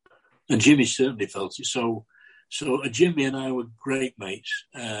 And Jimmy certainly felt it. So Jimmy and I were great mates.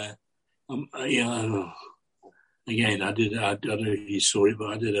 Again, I don't know if you saw it, but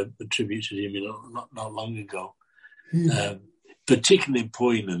I did a tribute to Jimmy not long ago. Particularly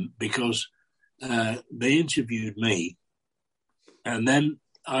poignant because they interviewed me, and then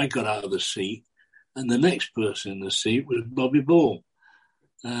I got out of the seat, and the next person in the seat was Bobby Ball.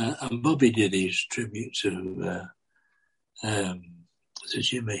 And Bobby did his tribute to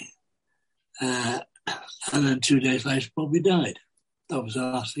Jimmy. And then 2 days later, Bobby died. That was the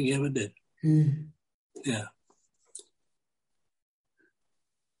last thing he ever did. Yeah.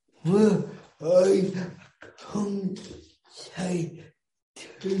 Well, I can't say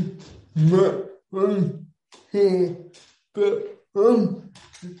too much here, but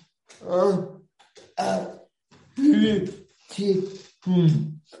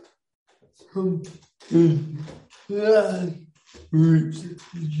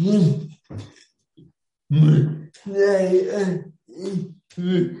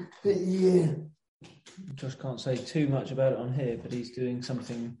Josh can't say too much about it on here, but he's doing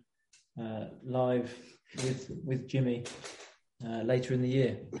something live with Jimmy later in the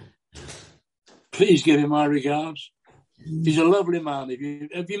year. Please give him my regards. He's a lovely man.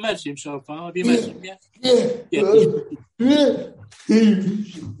 Have you met him so far? Have you met him yet?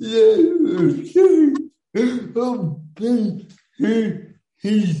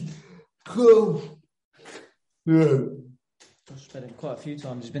 Josh's met him quite a few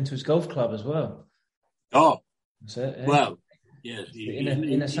times. He's been to his golf club as well. Oh, that's it. Yeah. Well, yes.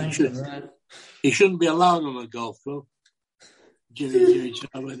 In a sanctum, right? He shouldn't be allowed on a golf club. Jimmy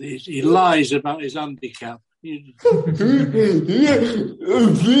Tarbuck, he lies about his handicap. A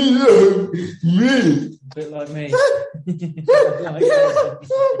bit like me.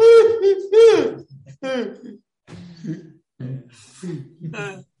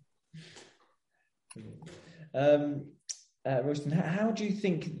 Royston, how do you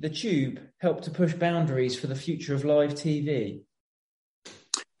think the Tube helped to push boundaries for the future of live TV?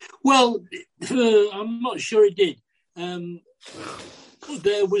 Well, I'm not sure it did.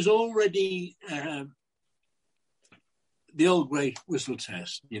 There was already the old Great Whistle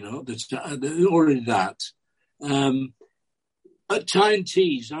Test, already that. At Tyne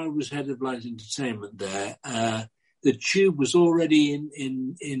Tees, I was head of light entertainment there. the Tube was already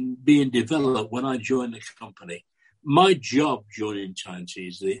in being developed when I joined the company. My job joining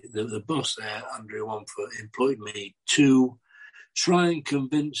Chinese, the boss there, Andrew Wamford, employed me to try and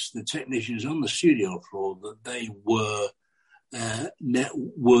convince the technicians on the studio floor that they were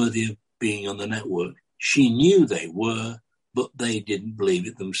worthy of being on the network. She knew they were, but they didn't believe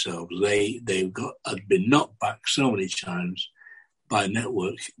it themselves. Had been knocked back so many times by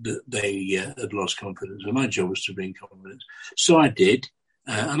network that they had lost confidence. And my job was to bring confidence. So I did.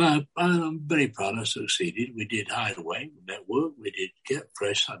 And I'm very proud I succeeded. We did Hideaway Network. We did Get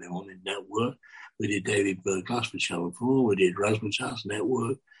Fresh Saturday Morning Network. We did David Berglass for Channel 4. We did Razzmatazz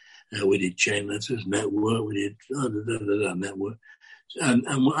Network. We did Chain Letters Network. We did Network. And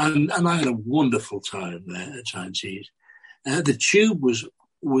I had a wonderful time there at Chinese. The Tube was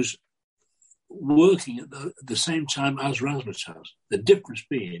working at the same time as Razzmatazz. The difference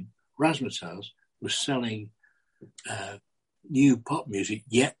being Razzmatazz was selling new pop music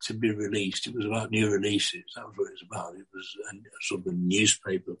yet to be released. It was about new releases. That was what it was about. It was a sort of a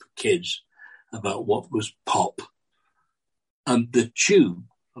newspaper for kids about what was pop. And the Tube,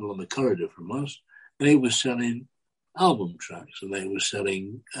 along the corridor from us, they were selling album tracks, and they were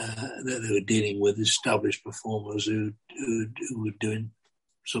selling. They were dealing with established performers who were doing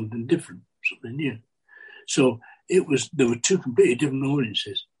something different, something new. So there were two completely different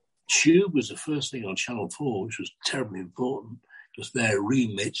audiences. Tube was the first thing on Channel 4, which was terribly important because their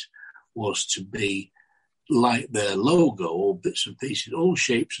remit was to be like their logo, all bits and pieces, all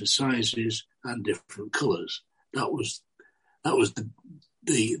shapes and sizes and different colours. That was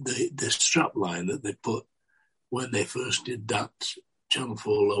the strap line that they put when they first did that Channel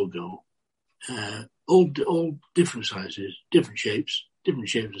 4 logo. All different sizes, different shapes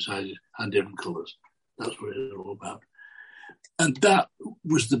and sizes, and different colours. That's what it was all about. And that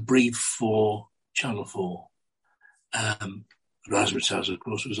was the brief for Channel 4. Razzmatazz, of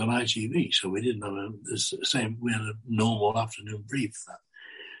course, was on ITV, so we didn't have the same. We had a normal afternoon brief for that.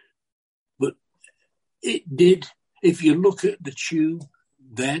 But it did. If you look at the Tube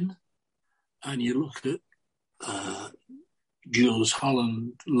then, and you look at Jools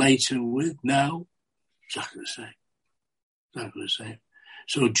Holland later with now, exactly the same.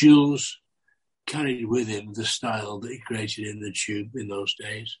 So Jools carried with him the style that he created in the Tube in those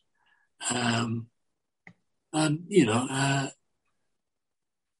days.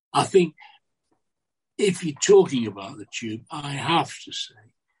 I think if you're talking about the Tube, I have to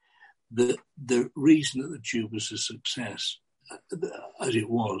say that the reason that the Tube was a success, as it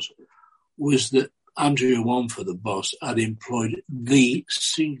was that Andrea Wamford, the boss, had employed the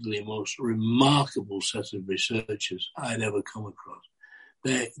singularly most remarkable set of researchers I'd ever come across.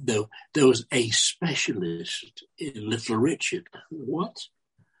 There was a specialist in Little Richard. What?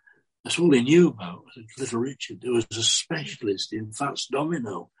 That's all he knew about, Little Richard. There was a specialist in Fats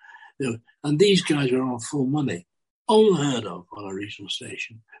Domino. And these guys were on full money, unheard of on a regional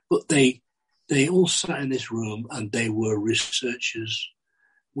station. But they all sat in this room and they were researchers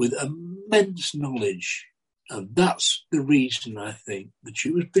with immense knowledge. And that's the reason I think the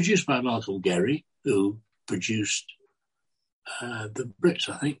Tube was produced by Malcolm Gerry, who produced The Brits,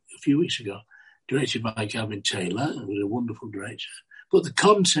 I think, a few weeks ago, directed by Gavin Taylor, who was a wonderful director. But the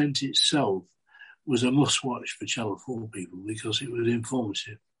content itself was a must-watch for Channel 4 people because it was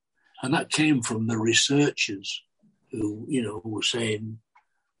informative. And that came from the researchers who, were saying,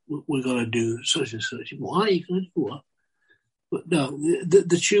 we're going to do such and such. Why are you going to do what? But no,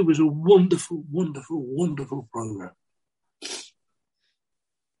 the Tube was a wonderful, wonderful, wonderful programme.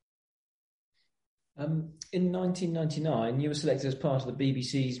 In 1999, you were selected as part of the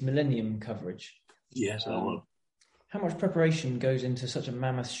BBC's Millennium coverage. Yes, I was. How much preparation goes into such a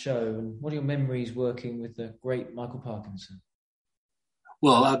mammoth show, and what are your memories working with the great Michael Parkinson?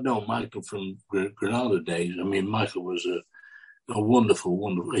 Well, I'd known Michael from Granada days. I mean, Michael was a wonderful,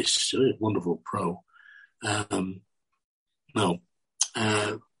 wonderful pro.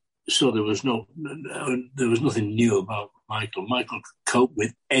 So there was nothing new about Michael. Michael could cope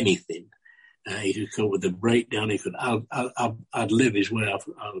with anything. He could cope with a breakdown. He could ad-lib his way out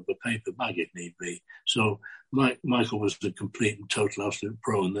of a paper bag if need be. So Michael was the complete and total absolute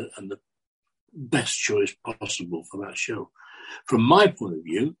pro and the best choice possible for that show. From my point of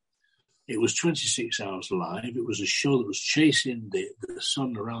view, it was 26 hours live. It was a show that was chasing the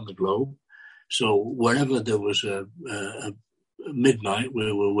sun around the globe. So wherever there was a midnight,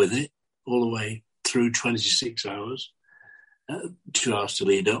 we were with it all the way through 26 hours. 2 hours to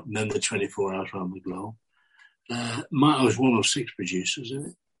lead up, and then the 24 hours around the globe. I was one of 6 producers in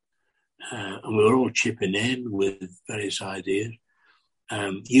it, and we were all chipping in with various ideas.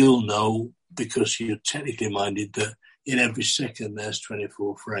 You'll know, because you're technically minded, that in every second there's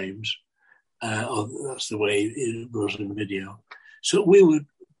 24 frames. That's the way it goes in video. So we were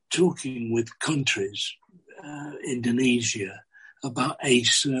talking with countries, Indonesia, about a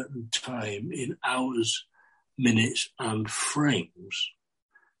certain time in hours, minutes, and frames.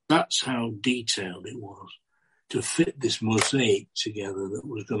 That's how detailed it was to fit this mosaic together that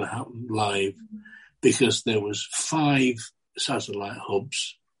was going to happen live, because there was 5 satellite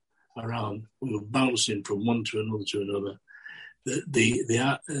hubs around. We were bouncing from one to another.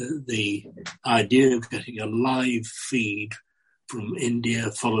 The idea of getting a live feed from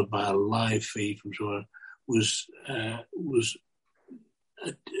India followed by a live feed from somewhere was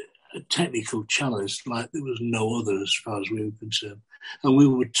a technical challenge like there was no other as far as we were concerned. And we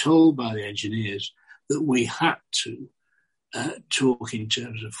were told by the engineers that we had to talk in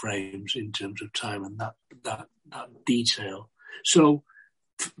terms of frames, in terms of time, and that detail. So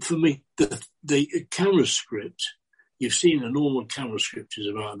for me, the camera script, you've seen a normal camera script is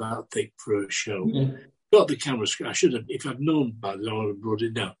about that thick for a show. Mm-hmm. Got the camera script. I should have, if I'd known about it, I would have brought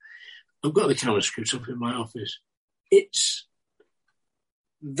it down. I've got the camera script up in my office. It's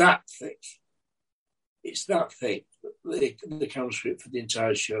that thick. It's that thick. The camera script for the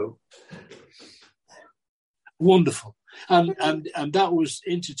entire show. Wonderful. And that was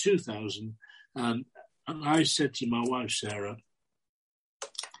into 2000. And I said to my wife, Sarah,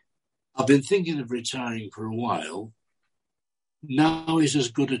 I've been thinking of retiring for a while. Now is as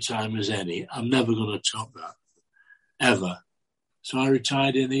good a time as any. I'm never going to top that, ever. So I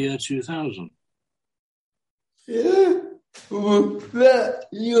retired in the year 2000. Yeah, was that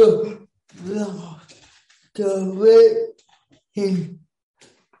your last directing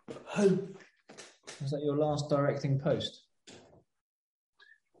post? Was that your last directing post?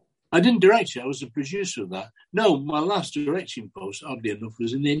 I didn't direct it. I was the producer of that. No, my last directing post, oddly enough,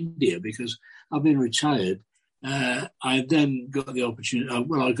 was in India, because I've been retired. I then got the opportunity. I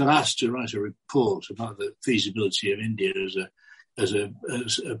got asked to write a report about the feasibility of India as a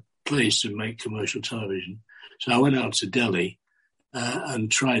place to make commercial television. So I went out to Delhi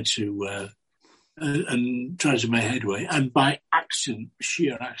and tried to make headway. And by accident,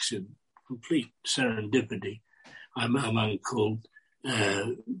 sheer accident, complete serendipity, I met a man called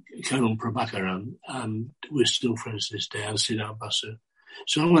Colonel Prabhakaran, and we're still friends to this day, and Siddharth Basu.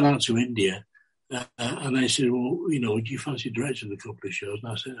 So I went out to India. And they said, well, do you fancy directing a couple of shows?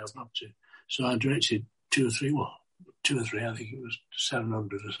 And I said, I'd love to. So I directed two or three, I think it was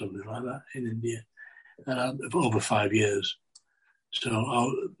 700 or something like that in India, for over 5 years. So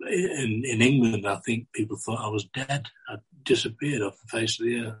in England, I think people thought I was dead. I'd disappeared off the face of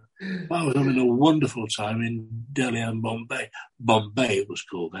the earth. But I was having a wonderful time in Delhi and Bombay. Bombay it was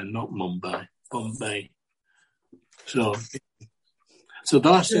called then, not Mumbai. Bombay. So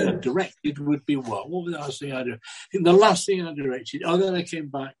the last thing I directed would be what? What was the last thing I did? I think the last thing I directed, then I came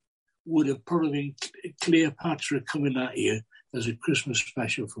back, would have probably been Cleopatra Coming at You as a Christmas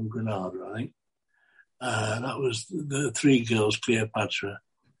special from Granada, I think. That was the 3 girls, Cleopatra.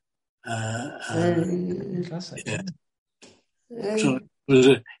 Classic. Yeah. So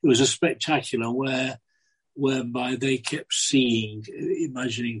it was a spectacular whereby they kept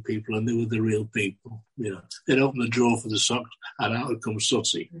imagining people, and they were the real people. They'd open the drawer for the socks, and out would come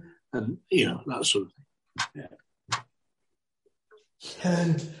Sooty, and that sort of thing. Yeah.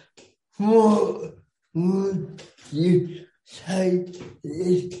 So, what would you say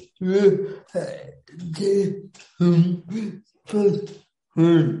is the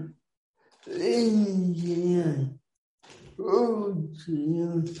between Indian audience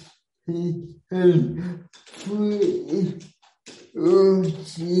and British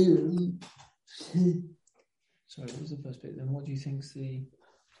audience? Sorry, what was the first bit then? What do you think's the...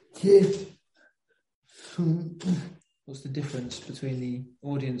 What's the difference between the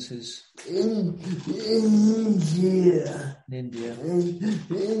audiences in India and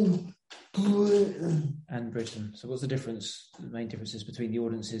Britain? So what's the difference, the main differences between the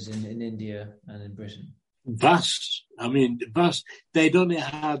audiences in India and in Britain? Vast. I mean, vast. They'd only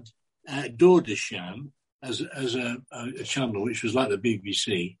had Doordarshan as a channel, which was like the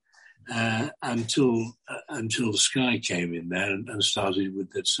BBC, until Sky came in there and started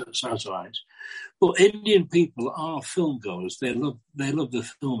with the satellites. But Indian people are film goers. They love the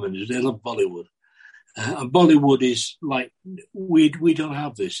film industry. They love Bollywood. And Bollywood is like, we don't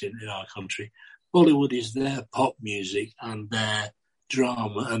have this in our country. Bollywood is their pop music and their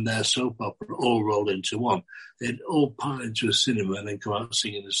drama and their soap opera all rolled into one. They'd all pile into a cinema and then come out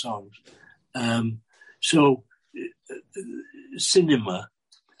singing the songs. So cinema,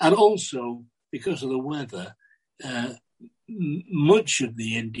 and also because of the weather, much of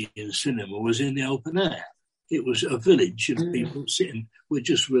the Indian cinema was in the open air. It was a village of people sitting with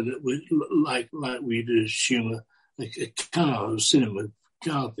like we'd assume a car, a cinema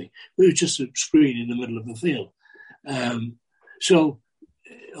car thing. It was just a screen in the middle of the field. So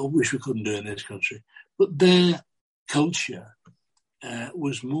I wish we couldn't do it in this country. But their culture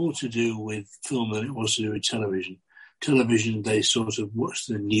was more to do with film than it was to do with television. Television, they sort of watched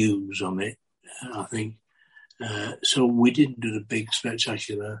the news on it, I think. So we didn't do the big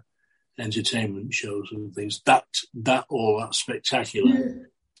spectacular entertainment shows and things. That spectacular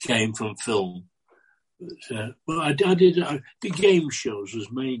came from film. But I did the game shows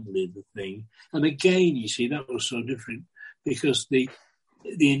was mainly the thing. And again, you see, that was so different because the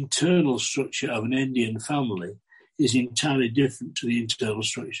internal structure of an Indian family is entirely different to the internal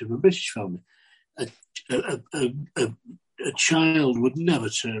structure of a British family. A child would never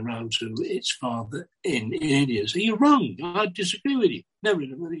turn around to its father in India and say, "You're wrong, I disagree with you." Never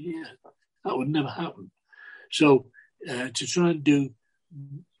in a million years. That would never happen. So to try and do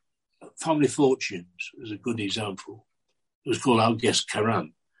Family Fortunes is a good example. It was called I'll Guess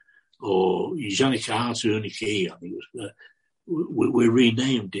Karan, or Janika Hatuniki, I think it was. We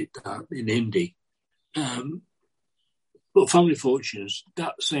renamed it that in Hindi. But Family Fortunes,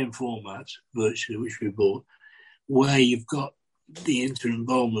 that same format, virtually, which we bought, where you've got the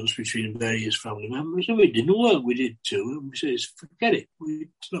inter-involvements between various family members, and it didn't work. We did two, and we said, forget it.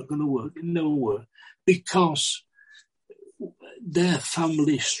 It's not going to work. It never worked. Because their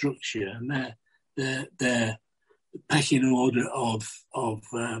family structure and their pecking order of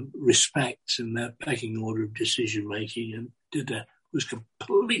respect and their pecking order of decision-making and was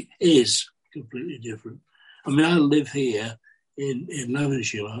completely different. I mean, I live here in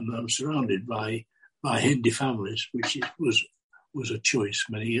Levenshire, and I'm surrounded by Hindi families, which was a choice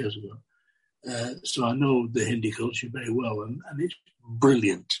many years ago. So I know the Hindi culture very well, and it's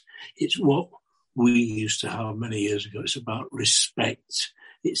brilliant. It's what we used to have many years ago. It's about respect.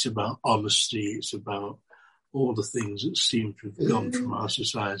 It's about honesty. It's about all the things that seem to have gone from our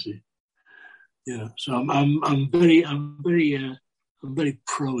society. Yeah. So I'm very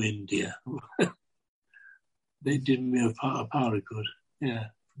pro India. They did me a power of good.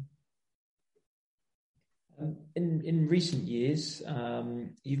 Yeah. In recent years,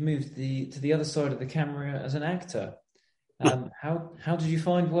 you've moved to the other side of the camera as an actor. How did you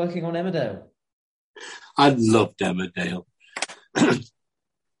find working on Emmerdale? I loved Emmerdale.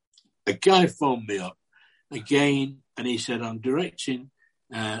 A guy phoned me up again, and he said, "I'm directing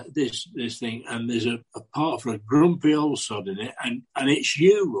this thing, and there's a part for a grumpy old sod in it, and it's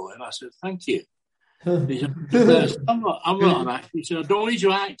you, Roy." And I said, "Thank you." He said, I'm not an actor. He said, "I don't want you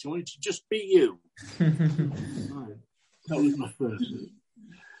to act. I want you to just be you." Right. That was my first.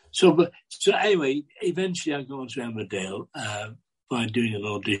 So anyway, eventually I got onto Emmerdale by doing an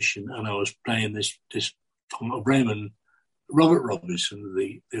audition, and I was playing this Robert Robinson,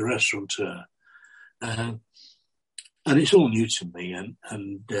 the restaurateur, and it's all new to me, and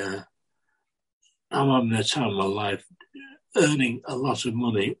I'm having a time of my life, earning a lot of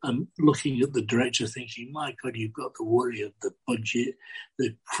money and looking at the director thinking, my God, you've got the worry of the budget,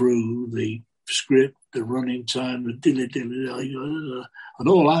 the crew, the script, the running time, the dilly-dilly, and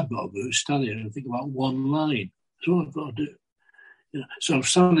all I've got to do is stand here and think about one line. That's all I've got to do. You know, so I'm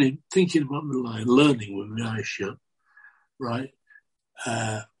standing thinking about the line, learning with my eyes shut, right?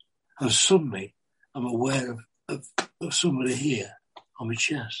 And suddenly I'm aware of somebody here on my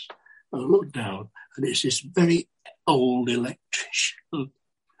chest. I look down and it's this very old electrician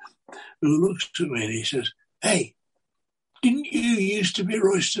who looks at me and he says, "Hey, didn't you used to be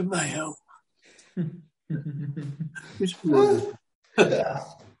Royston Mayo?"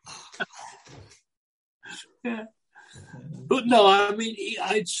 Yeah. But no, I mean,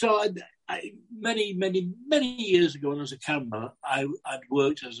 many years ago when I was a cameraman, I'd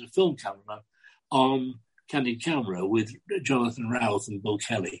worked as a film cameraman on Candid Camera with Jonathan Routh and Bill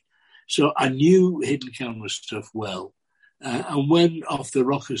Kelly. So I knew hidden camera stuff well. And when Off the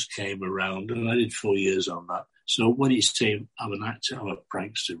Rockers came around, and I did 4 years on that. So when you say I'm an actor, I'm a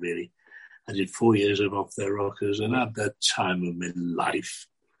prankster, really. I did 4 years of Off the Rockers, and I had the time of my life.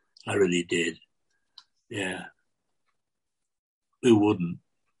 I really did. Yeah. Who wouldn't?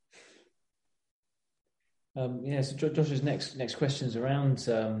 So Josh's next question is around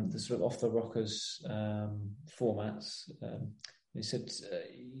the sort of Off the Rockers formats. He said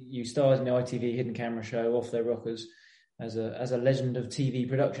you starred in the ITV Hidden Camera show Off the Rockers as a legend of TV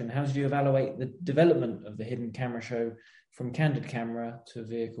production. How did you evaluate the development of the Hidden Camera show from Candid Camera to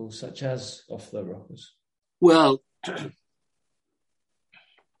vehicles such as Off the Rockers? Well,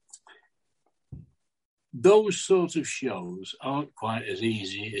 those sort of shows aren't quite as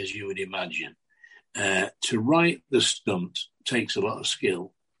easy as you would imagine. To write the stunt takes a lot of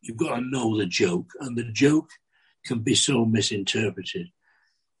skill. You've got to know the joke, and the joke can be so misinterpreted.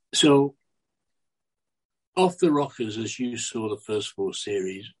 So, Off the Rockers, as you saw the first 4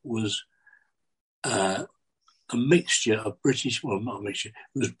 series, was a mixture of British, well, not a mixture,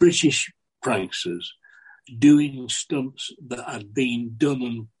 it was British pranksters doing stunts that had been done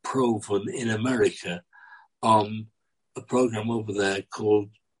and proven in America on a program over there called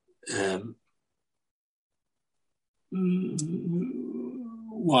Mary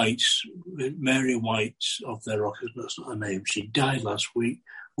White's Off Their Rockers. That's not her name. She died last week.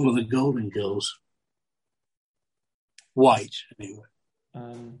 One of the Golden Girls. White, anyway.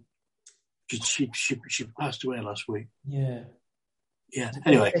 She passed away last week. Yeah. Yeah.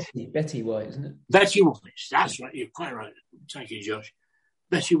 Anyway, Betty White, isn't it? Betty White. That's right. You're quite right. Thank you, Josh.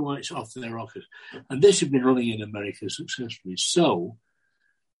 Betty White's Off Their Rockers, and this had been running in America successfully. So,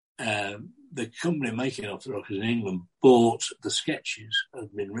 the company making Off the Rockers in England bought the sketches that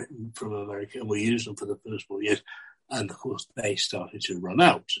had been written from America, and we used them for the first 4 years. And of course, they started to run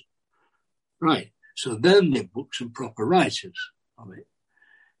out. Right. So then they booked some proper writers on it.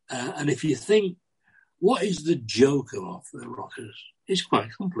 And if you think, what is the joke of Off the Rockers? It's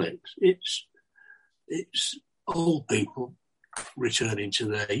quite complex. It's old people returning to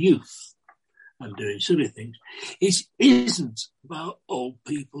their youth and doing silly things. It isn't about old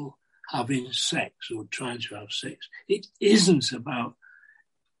people having sex or trying to have sex. It isn't about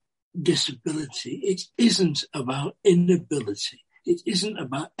disability. It isn't about inability. It isn't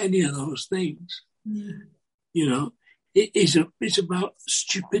about any of those things. Mm. You know, it's about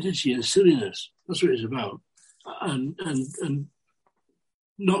stupidity and silliness. That's what it's about. And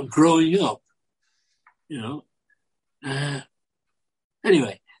not growing up, you know.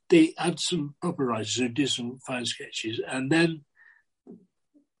 Anyway, they had some proper writers who did some fine sketches, and then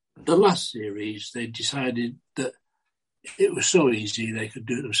the last series, they decided that it was so easy they could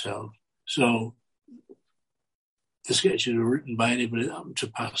do it themselves. So the sketches were written by anybody that happened to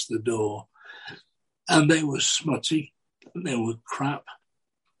pass the door, and they were smutty, and they were crap.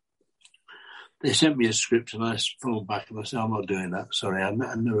 They sent me a script, and I phoned back and I said, I'm not doing that. Sorry, I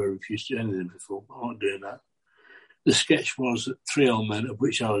never refused to do anything before. I'm not doing that. The sketch was that 3 old men, of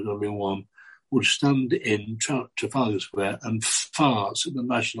which I was going to be one, would stand in Trafalgar Square and fart at the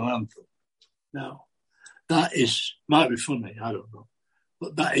national anthem. Now, that might be funny, I don't know,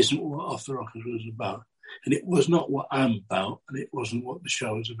 but that isn't what Off the Rockers was about. And it was not what I'm about, and it wasn't what the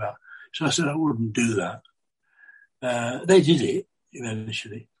show was about. So I said I wouldn't do that. They did it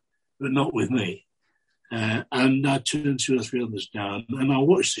eventually, but not with me. And I turned 2 or 3 others down, and I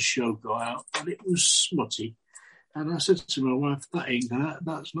watched the show go out, and it was smutty. And I said to my wife,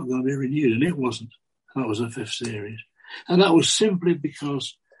 that's not going to be renewed. And it wasn't. That was the 5th series. And that was simply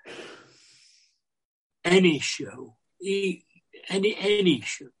because any show, any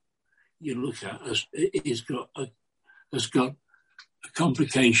show you look at has got a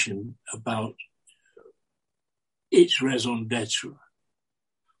complication about its raison d'etre.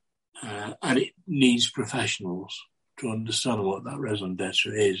 And it needs professionals to understand what that raison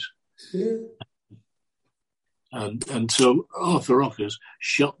d'etre is. Yeah. And so Off the Rockers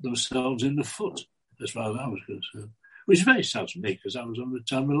shot themselves in the foot, as far as I was concerned, which is very sad to me because I was on the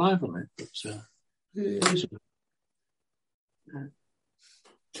time of life on it.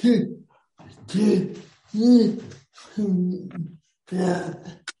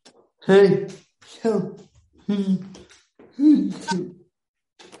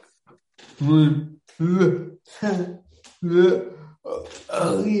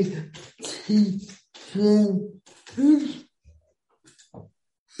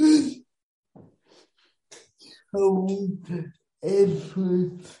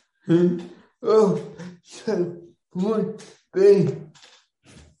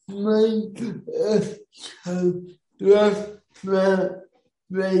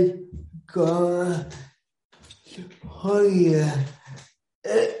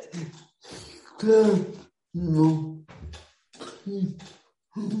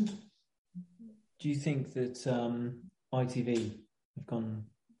 Do you think that ITV have gone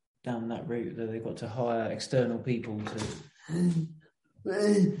down that route, that they've got to hire external people to...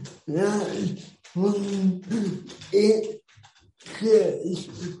 When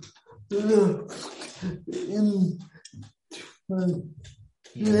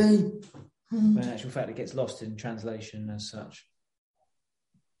in actual fact it gets lost in translation as such.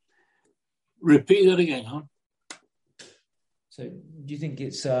 Repeat that again, huh? So do you think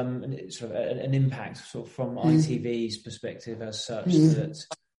it's sort of an impact sort of from ITV's perspective as such that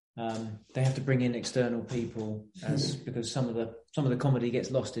they have to bring in external people because some of the comedy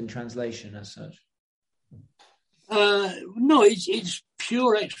gets lost in translation as such. No, it's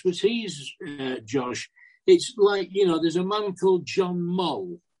pure expertise, Josh. It's like, there's a man called John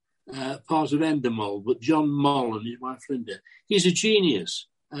Moll, part of Endemol, but John Moll and his wife Linda. He's a genius.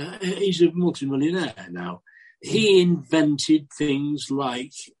 He's a multimillionaire now. He invented things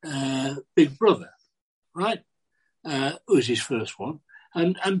like Big Brother, right? Was his first one,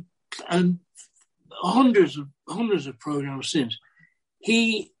 and hundreds of programs since.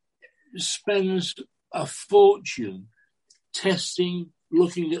 He spends a fortune testing,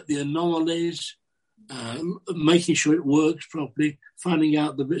 looking at the anomalies, making sure it works properly, finding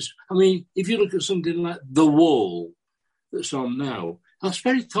out the bits. I mean, if you look at something like The Wall that's on now, that's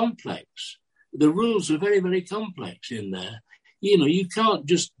very complex. The rules are very, very complex in there. You can't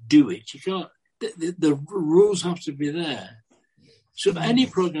just do it. You can't. The rules have to be there. So any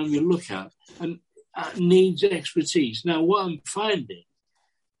program you look at and needs expertise. Now, what I'm finding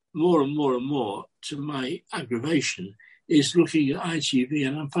more and more and more, to my aggravation, is looking at ITV,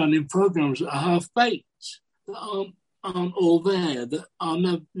 and I'm finding programs that are half-baked, that aren't all there, that are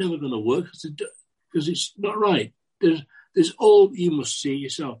never going to work because it's not right. There's all, you must see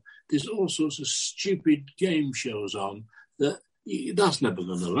yourself, there's all sorts of stupid game shows on that's never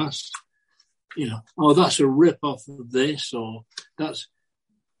going to last. That's a rip-off of this, or that's...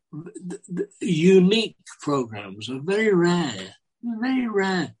 The unique programs are very rare. Very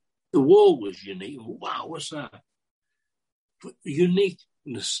rare. The Wall was unique. Wow, what's that? But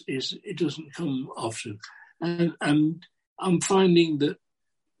uniqueness it doesn't come often. And I'm finding that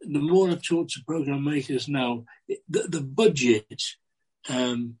the more I've talked to program makers now, the budget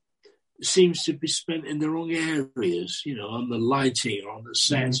seems to be spent in the wrong areas, on the lighting or on the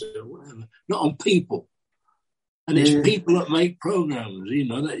sets or whatever, not on people. And it's people that make programs,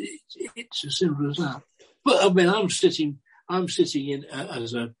 it's as simple as that. But I mean, I'm sitting in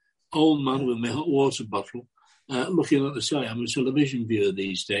as an old man with my hot water bottle, looking at the telly. I'm a television viewer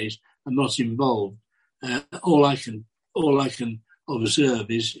these days. I'm not involved. All I can observe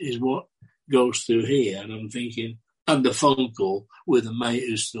is what goes through here, and I'm thinking, and the phone call with a mate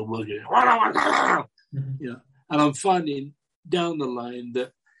who's still working. And I'm finding down the line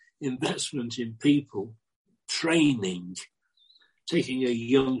that investment in people, training, taking a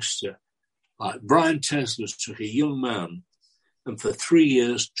youngster, like Brian Tesler took a young man and for 3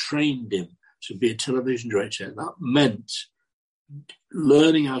 years trained him to be a television director. That meant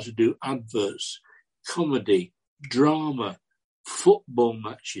learning how to do adverts, comedy, drama, football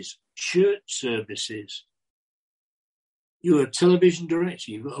matches, church services. You're a television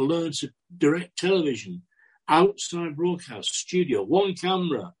director. You've got to learn to direct television, outside broadcast, studio, 1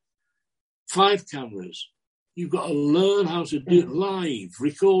 camera, 5 cameras. You've got to learn how to do it live,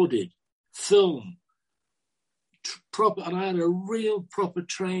 recorded, film, proper. And I had a real proper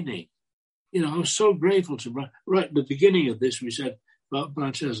training. I was so grateful to right at the beginning of this. We said about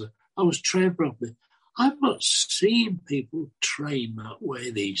Brian Tesler. I was trained properly. I'm not seeing people train that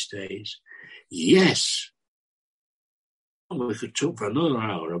way these days. Yes. We could talk for another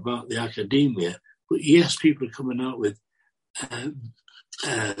hour about the academia, but yes, people are coming out with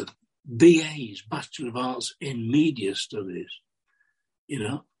BAs, Bachelor of Arts in Media Studies,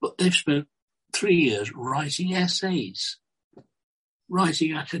 but they've spent 3 years writing essays,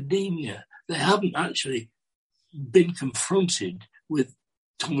 writing academia. They haven't actually been confronted with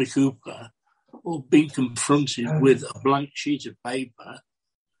Tommy Cooper or been confronted with a blank sheet of paper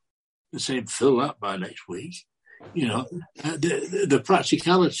and saying, fill that by next week. The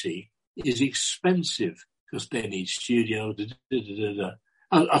practicality is expensive because they need studios.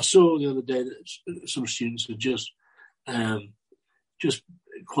 I saw the other day that some students had just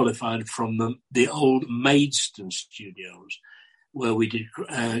qualified from the old Maidstone studios where we did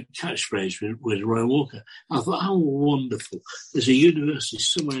catchphrase with Roy Walker. I thought, how wonderful. There's a university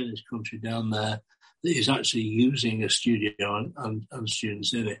somewhere in this country down there that is actually using a studio and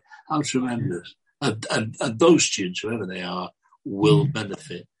students in it. How tremendous. And those students, whoever they are, will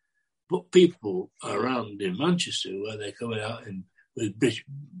benefit. But people around in Manchester, where they're coming out with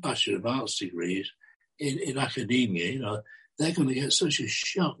Bachelor of Arts degrees in academia, they're going to get such a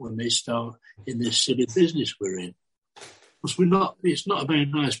shock when they start in this silly business we're in. Because it's not a very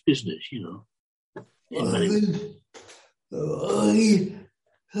nice business,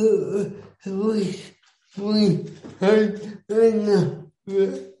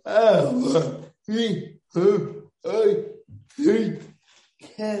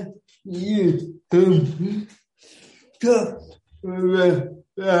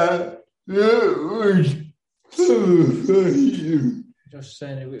 Josh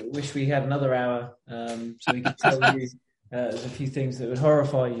saying, we wish we had another hour so we could tell you there's a few things that would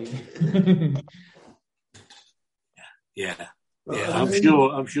horrify you. Yeah, I'm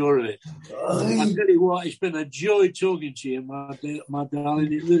sure of it. I tell you what, it's been a joy talking to you, my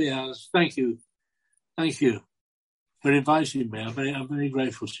darling. It really has. Thank you for inviting me. I'm very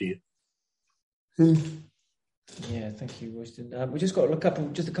grateful to you. Yeah, thank you, Royston. We just got a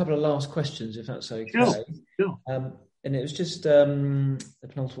couple of last questions, if that's okay. Sure. And it was just the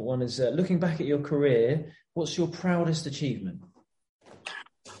penultimate one is looking back at your career, what's your proudest achievement?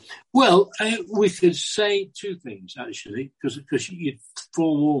 Well, we could say two things, actually, because you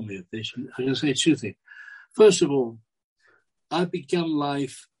forewarned me of this. I can say two things. First of all, I began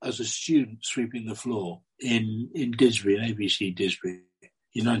life as a student sweeping the floor in Didsbury, in ABC Didsbury,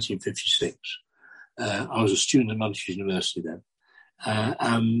 in 1956. I was a student at Manchester University then.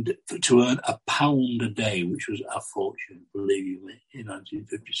 And to earn £1 a day, which was a fortune, believe you me, in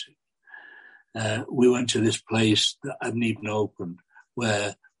 1956. We went to this place that hadn't even opened,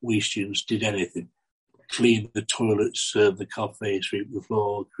 where we students did anything. Clean the toilets, serve the coffee, sweep the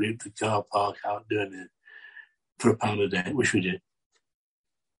floor, sweep the car park out, do anything for £1 a day, which we did.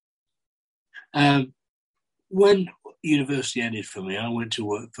 When university ended for me, I went to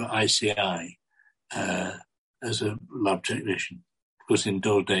work for ICI as a lab technician. Because in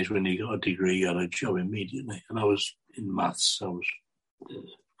those days, when you got a degree, you had a job immediately. And I was in maths. Because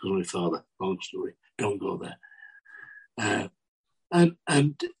my father, long story, don't go there. And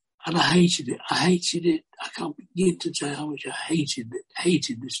I hated it. I can't begin to tell you how much I hated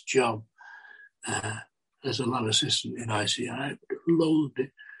this job as a lab assistant in ICI. I loathed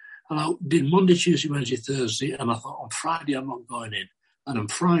it. And I did Monday, Tuesday, Wednesday, Thursday, and I thought on Friday I'm not going in. And on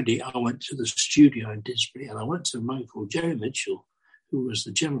Friday I went to the studio in Didsbury, and I went to a man called Jerry Mitchell, who was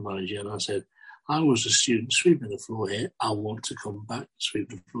the general manager, and I said, I was a student sweeping the floor here. I want to come back and sweep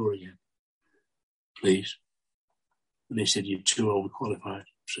the floor again, please. And he said, you're too overqualified.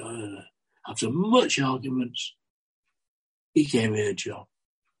 So after much arguments, he gave me a job.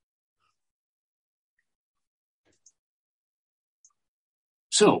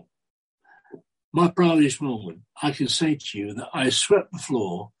 So, my proudest moment, I can say to you that I swept the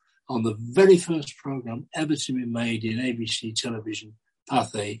floor on the very first programme ever to be made in ABC television,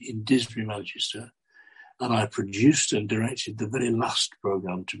 Pathé, in Didsbury, Manchester. And I produced and directed the very last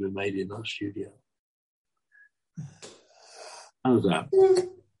programme to be made in that studio. How's that?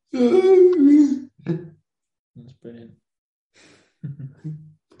 That's brilliant.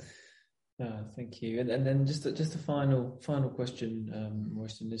 Thank you. And then just a final question,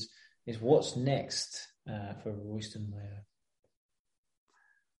 Royston, is what's next for Royston Mayo?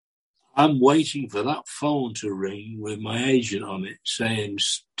 I'm waiting for that phone to ring with my agent on it saying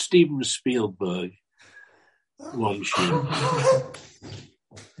Steven Spielberg wants you.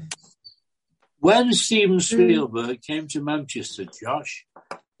 When Steven Spielberg came to Manchester, Josh,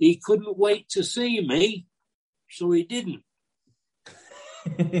 he couldn't wait to see me, so he didn't.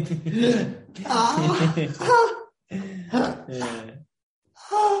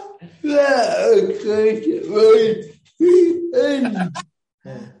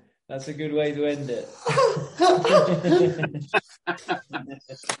 That's a good way to end it.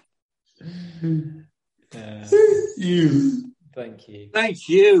 Thank you. Thank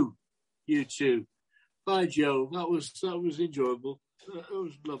you. You too. Bye, Joe. That was enjoyable. That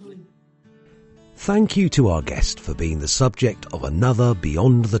was lovely. Thank you to our guest for being the subject of another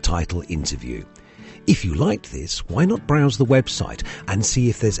Beyond the Title interview. If you liked this, why not browse the website and see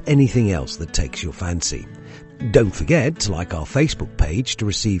if there's anything else that takes your fancy. Don't forget to like our Facebook page to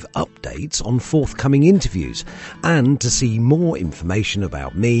receive updates on forthcoming interviews and to see more information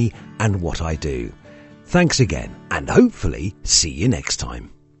about me and what I do. Thanks again, and hopefully see you next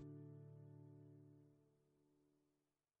time.